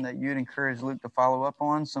something that you'd encourage Luke to follow up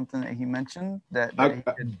on, something that he mentioned that he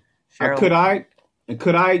could share? Could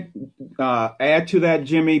I add to that,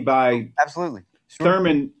 Jimmy, by absolutely sure.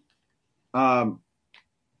 Thurman,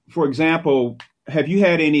 for example, have you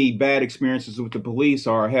had any bad experiences with the police,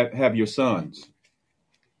 or have your sons?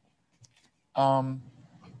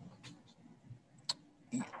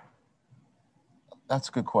 That's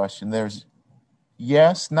a good question. There's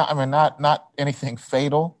not anything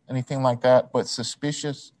fatal, anything like that, but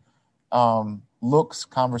suspicious looks,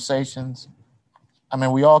 conversations. I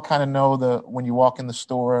mean, we all kind of know when you walk in the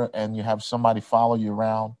store and you have somebody follow you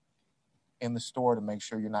around in the store to make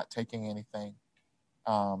sure you're not taking anything.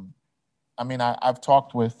 I mean, I've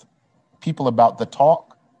talked with people about the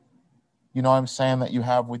talk, you know what I'm saying, that you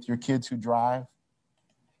have with your kids who drive.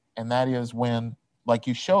 And that is when, like,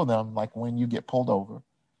 you show them, like, when you get pulled over,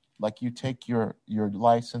 like, you take your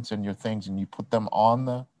license and your things and you put them on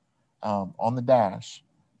the dash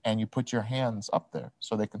and you put your hands up there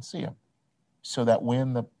so they can see them, so that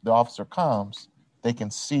when the officer comes, they can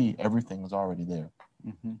see everything is already there.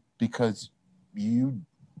 Mm-hmm. Because you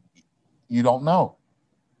don't know.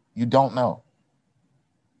 You don't know.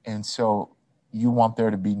 And so you want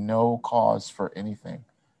there to be no cause for anything.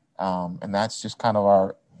 And that's just kind of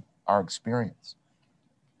our experience.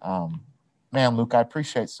 Man, Luke, I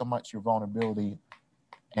appreciate so much your vulnerability.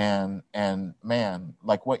 And man,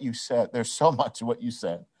 like what you said, there's so much of what you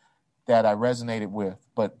said that I resonated with.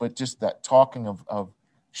 But just that talking of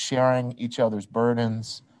sharing each other's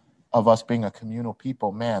burdens, of us being a communal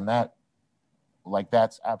people, man,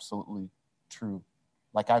 that's absolutely true.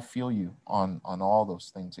 Like, I feel you on all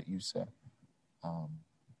those things that you said.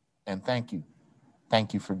 And thank you.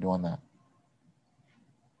 Thank you for doing that.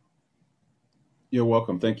 You're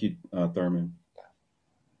welcome. Thank you, Thurman.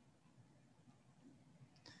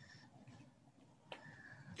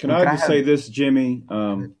 Can I just say this, Jimmy?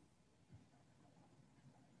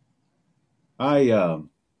 I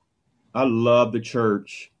love the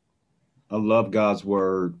church. I love God's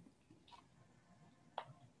word.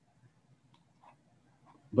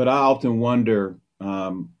 But I often wonder,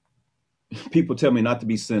 people tell me not to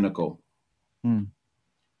be cynical.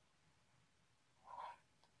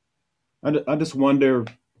 I just wonder,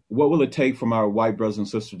 what will it take from our white brothers and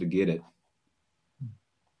sisters to get it?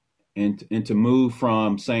 And to move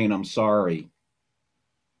from saying I'm sorry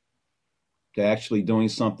to actually doing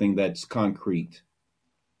something that's concrete.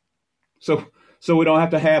 So we don't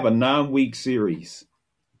have to have a 9-week series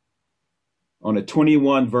on a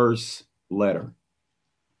 21-verse letter.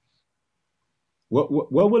 What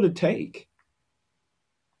will it take?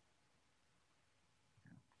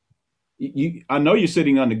 I know you're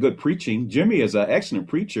sitting under good preaching. Jimmy is an excellent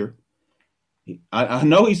preacher. I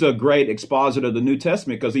know he's a great expositor of the New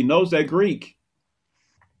Testament because he knows that Greek.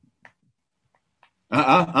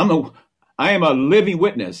 I am a living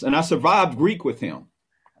witness, and I survived Greek with him.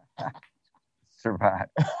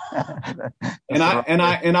 Survived. and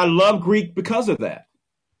I love Greek because of that.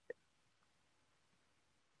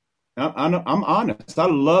 I'm honest. I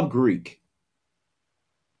love Greek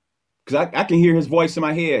because I can hear his voice in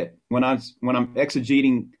my head when I'm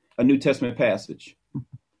exegeting a New Testament passage.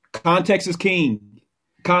 Context is king.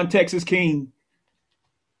 Context is king.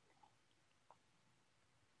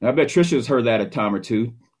 I bet Trisha's heard that a time or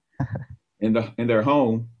two in their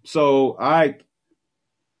home. So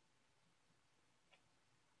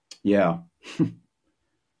yeah,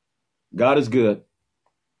 God is good.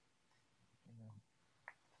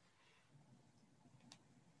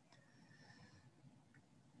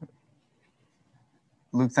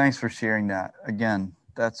 Luke, thanks for sharing that. Again,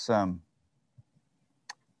 that's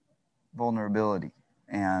vulnerability.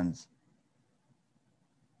 And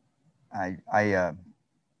I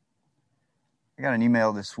got an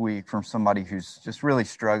email this week from somebody who's just really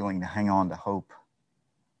struggling to hang on to hope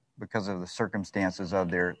because of the circumstances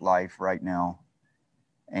of their life right now.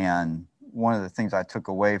 And one of the things I took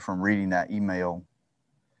away from reading that email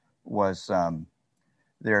was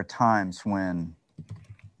there are times when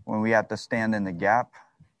we have to stand in the gap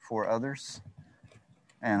for others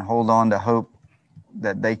and hold on to hope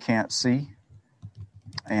that they can't see.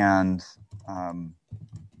 And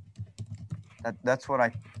that's what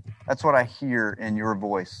I hear in your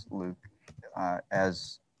voice, Luke,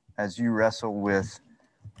 as you wrestle with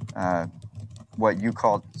what you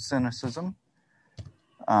call cynicism.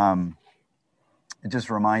 It just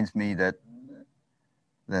reminds me that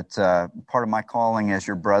part of my calling as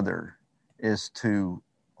your brother is to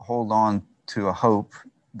hold on to a hope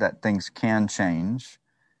that things can change,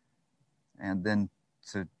 and then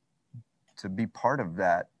to be part of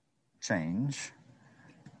that change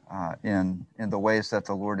in the ways that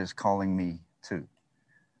the Lord is calling me to.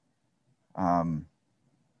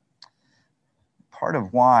 Part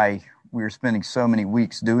of why we're spending so many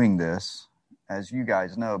weeks doing this, as you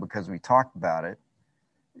guys know, because we talked about it,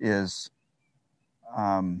 is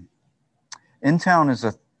In-Town is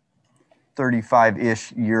a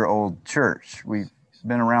 35-ish year old church. We've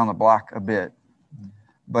been around the block a bit,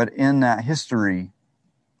 but in that history,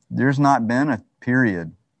 there's not been a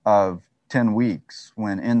period of 10 weeks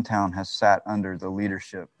when In-Town has sat under the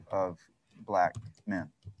leadership of Black men.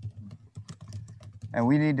 And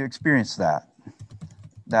we need to experience that.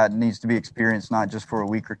 that needs to be experienced not just for a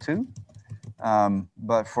week or two,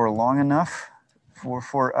 but for long enough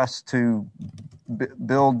for us to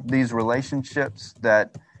build these relationships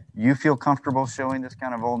that you feel comfortable showing this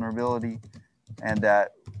kind of vulnerability, and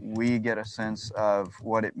that we get a sense of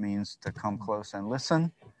what it means to come close and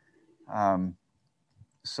listen,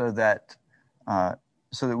 so that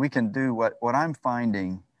we can do what I'm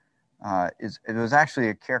finding is it was actually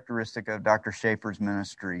a characteristic of Dr. Schaefer's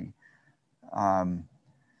ministry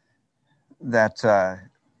that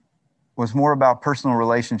was more about personal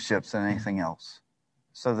relationships than anything else.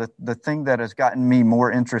 So the thing that has gotten me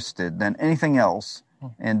more interested than anything else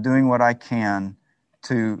in doing what I can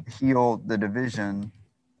to heal the division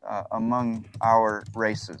among our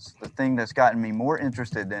races, the thing that's gotten me more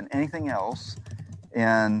interested than anything else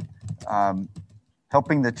in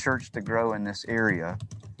helping the church to grow in this area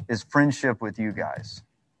is friendship with you guys.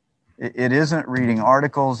 It isn't reading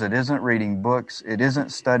articles. It isn't reading books. It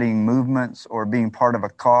isn't studying movements or being part of a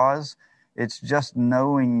cause. It's just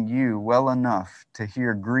knowing you well enough to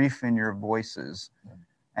hear grief in your voices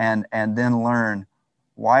and then learn,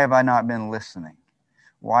 why have I not been listening?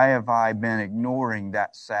 Why have I been ignoring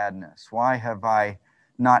that sadness? Why have I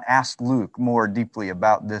not asked Luke more deeply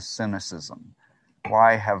about this cynicism?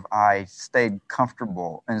 Why have I stayed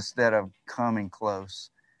comfortable instead of coming close?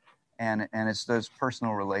 And it's those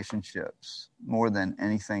personal relationships more than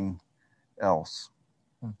anything else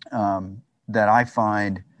that I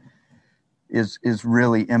find is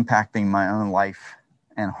really impacting my own life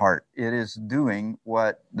and heart. It is doing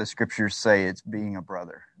what the scriptures say. It's being a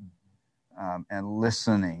brother and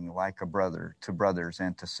listening like a brother to brothers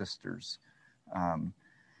and to sisters.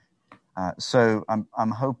 So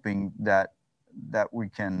I'm hoping that we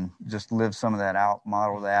can just live some of that out,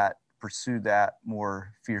 model that, pursue that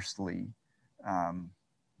more fiercely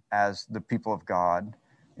as the people of God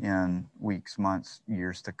in weeks, months,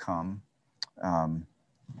 years to come. I'll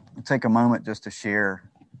take a moment just to share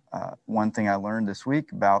one thing I learned this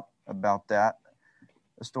week about that.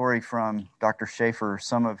 A story from Dr. Schaefer.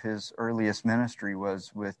 Some of his earliest ministry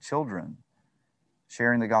was with children,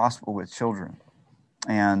 sharing the gospel with children.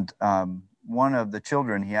 And one of the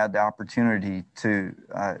children he had the opportunity to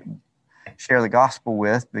share the gospel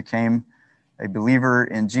with became a believer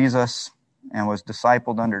in Jesus and was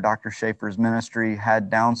discipled under Dr. Schaefer's ministry, had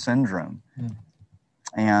Down syndrome.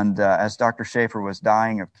 And as Dr. Schaefer was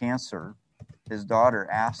dying of cancer, his daughter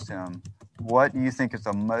asked him, "What do you think is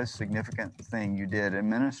the most significant thing you did in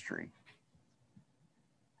ministry?"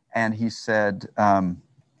 And he said,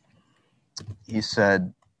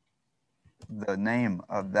 the name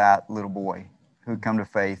of that little boy who had come to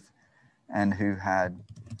faith and who had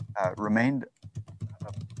remained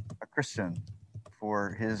a Christian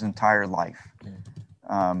for his entire life.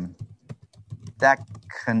 That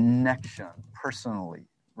connection personally,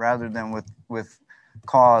 rather than with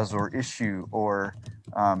cause or issue or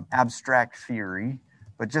abstract theory,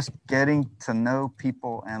 but just getting to know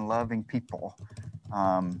people and loving people.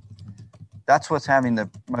 That's what's having the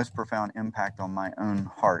most profound impact on my own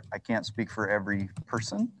heart. I can't speak for every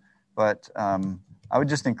person, but I would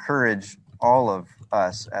just encourage all of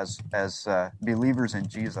us as believers in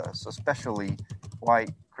Jesus, especially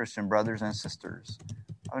white Christian brothers and sisters.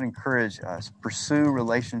 I would encourage us pursue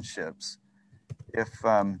relationships.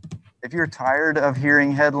 If you're tired of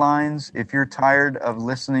hearing headlines, if you're tired of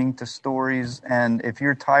listening to stories, and if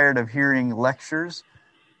you're tired of hearing lectures,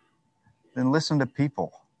 then listen to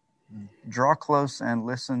people. Draw close and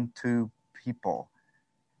listen to people.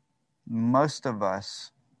 Most of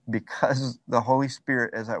us, because the Holy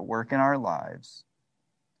Spirit is at work in our lives,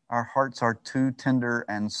 our hearts are too tender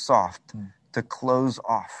and soft to close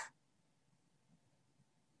off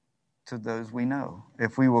to those we know.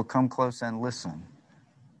 If we will come close and listen.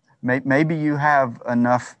 Maybe you have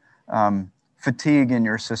enough fatigue in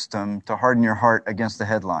your system to harden your heart against the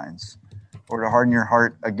headlines or to harden your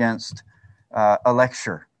heart against a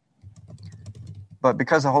lecture. But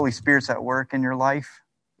because the Holy Spirit's at work in your life,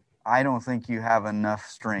 I don't think you have enough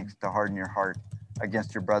strength to harden your heart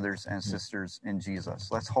against your brothers and sisters in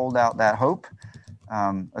Jesus. Let's hold out that hope,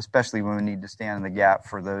 especially when we need to stand in the gap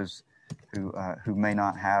for those who may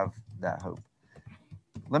not have that hope.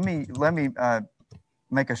 Let me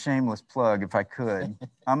make a shameless plug, if I could.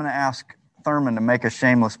 I'm going to ask Thurman to make a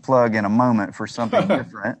shameless plug in a moment for something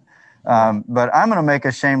different. But I'm going to make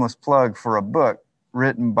a shameless plug for a book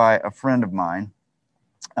written by a friend of mine.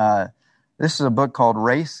 This is a book called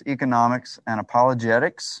Race, Economics, and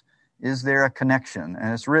Apologetics. Is There a Connection?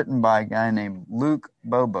 And it's written by a guy named Luke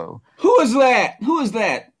Bobo. Who is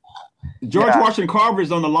that? George Washington Carver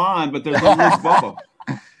is on the line, but there's no Luke Bobo.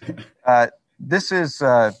 This is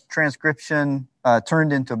transcription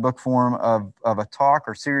turned into book form of a talk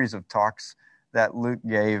or series of talks that Luke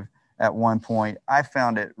gave at one point. I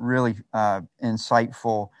found it really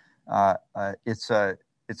insightful. It's a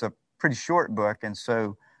pretty short book, and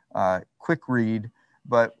so quick read.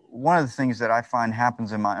 But one of the things that I find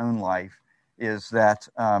happens in my own life is that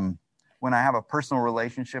when I have a personal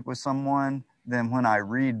relationship with someone, then when I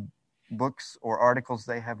read books or articles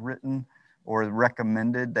they have written or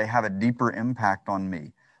recommended, they have a deeper impact on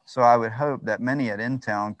me. So I would hope that many at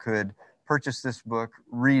InTown could purchase this book,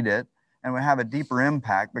 read it, and would have a deeper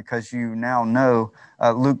impact because you now know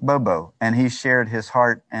Luke Bobo, and he shared his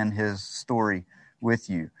heart and his story with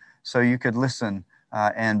you. So you could listen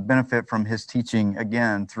and benefit from his teaching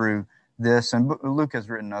again through this. And Luke has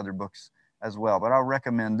written other books as well, but I'll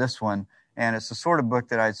recommend this one. And it's the sort of book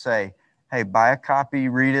that I'd say, hey, buy a copy,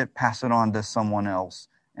 read it, pass it on to someone else,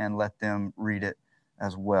 and let them read it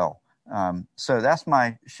as well. So that's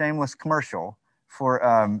my shameless commercial for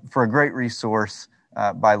a great resource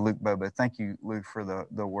by Luke Bobo. Thank you, Luke, for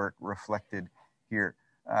the work reflected here.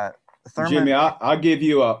 Thurman, Jimmy, I'll give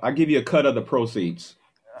you a cut of the proceeds.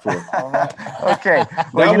 For it. All right. Okay.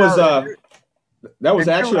 Well, that was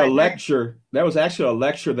actually a lecture. That was actually a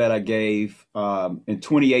lecture that I gave in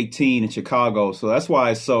 2018 in Chicago. So that's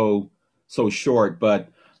why it's so short. But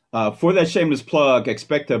for that shameless plug,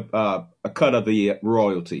 expect a cut of the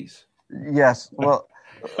royalties. Yes. Well,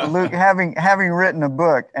 Luke, having written a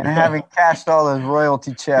book and having cashed all those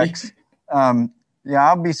royalty checks,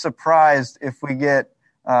 I'll be surprised if we get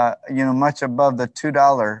much above the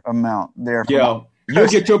 $2 amount there. Yeah.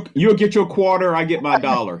 You'll get your quarter. I get my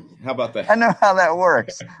dollar. How about that? I know how that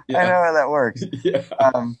works. Yeah. I know how that works. Yeah.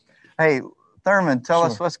 Hey, Thurman, tell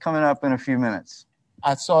us what's coming up in a few minutes.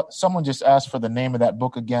 I saw someone just asked for the name of that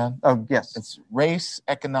book again. Oh, yes. It's Race,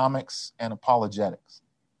 Economics, and Apologetics.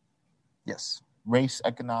 Yes. Race,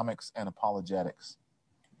 Economics, and Apologetics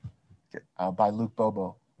by Luke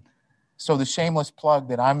Bobo. So the shameless plug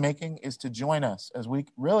that I'm making is to join us as we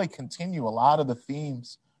really continue a lot of the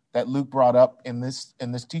themes that Luke brought up in this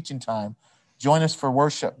teaching time. Join us for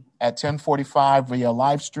worship at 10:45 via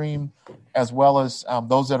live stream, as well as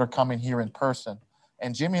those that are coming here in person.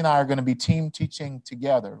 And Jimmy and I are going to be team teaching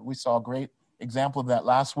together. We saw a great example of that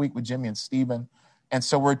last week with Jimmy and Stephen. And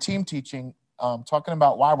so we're team teaching, talking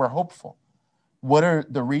about why we're hopeful. What are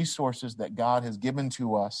the resources that God has given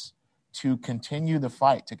to us to continue the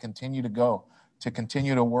fight, to continue to go, to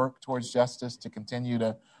continue to work towards justice, to continue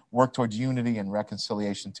to work towards unity and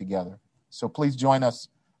reconciliation together. So please join us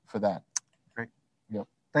for that. Great. Yep.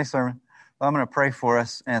 Thanks, Thurman. Well, I'm going to pray for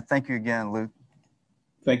us, and thank you again, Luke.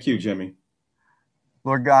 Thank you, Jimmy.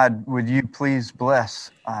 Lord God, would you please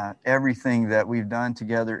bless everything that we've done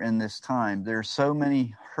together in this time? There are so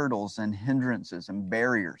many hurdles and hindrances and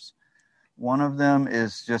barriers. One of them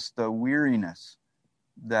is just the weariness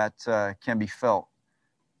that can be felt.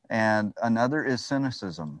 And another is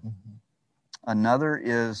cynicism. Mm-hmm. Another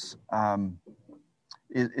is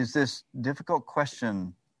this difficult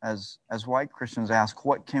question as white Christians ask,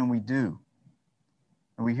 what can we do?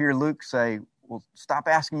 And we hear Luke say, well, stop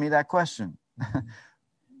asking me that question.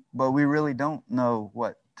 But we really don't know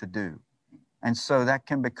what to do. And so that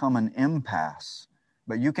can become an impasse.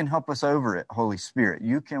 But you can help us over it, Holy Spirit.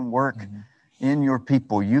 You can work in your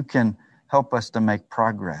people. You can help us to make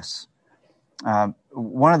progress.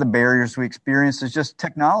 One of the barriers we experience is just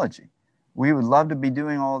technology. We would love to be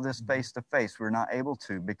doing all of this face-to-face. We're not able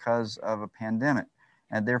to because of a pandemic.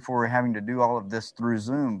 And therefore, we're having to do all of this through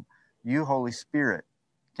Zoom. You, Holy Spirit,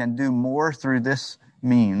 can do more through this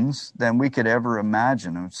means than we could ever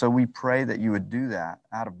imagine. And so we pray that you would do that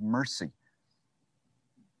out of mercy.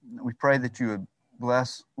 We pray that you would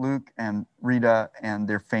bless Luke and Rita and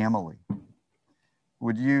their family.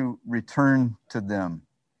 Would you return to them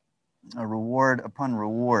a reward upon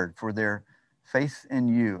reward for their faith in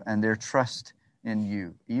you and their trust in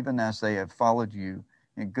you, even as they have followed you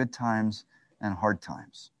in good times and hard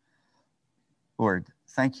times. Lord,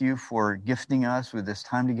 thank you for gifting us with this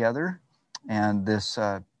time together and this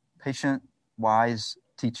patient, wise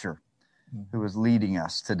teacher who is leading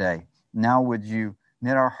us today. Now would you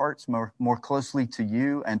knit our hearts more closely to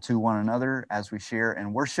you and to one another as we share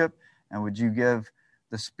and worship, and would you give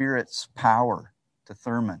the Spirit's power to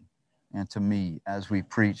Thurman and to me as we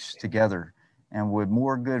preach together, and would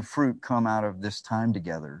more good fruit come out of this time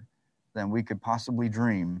together than we could possibly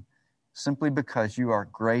dream, simply because you are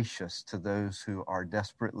gracious to those who are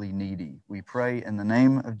desperately needy. We pray in the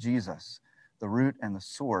name of Jesus, the root and the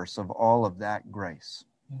source of all of that grace.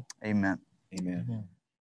 Amen. Amen.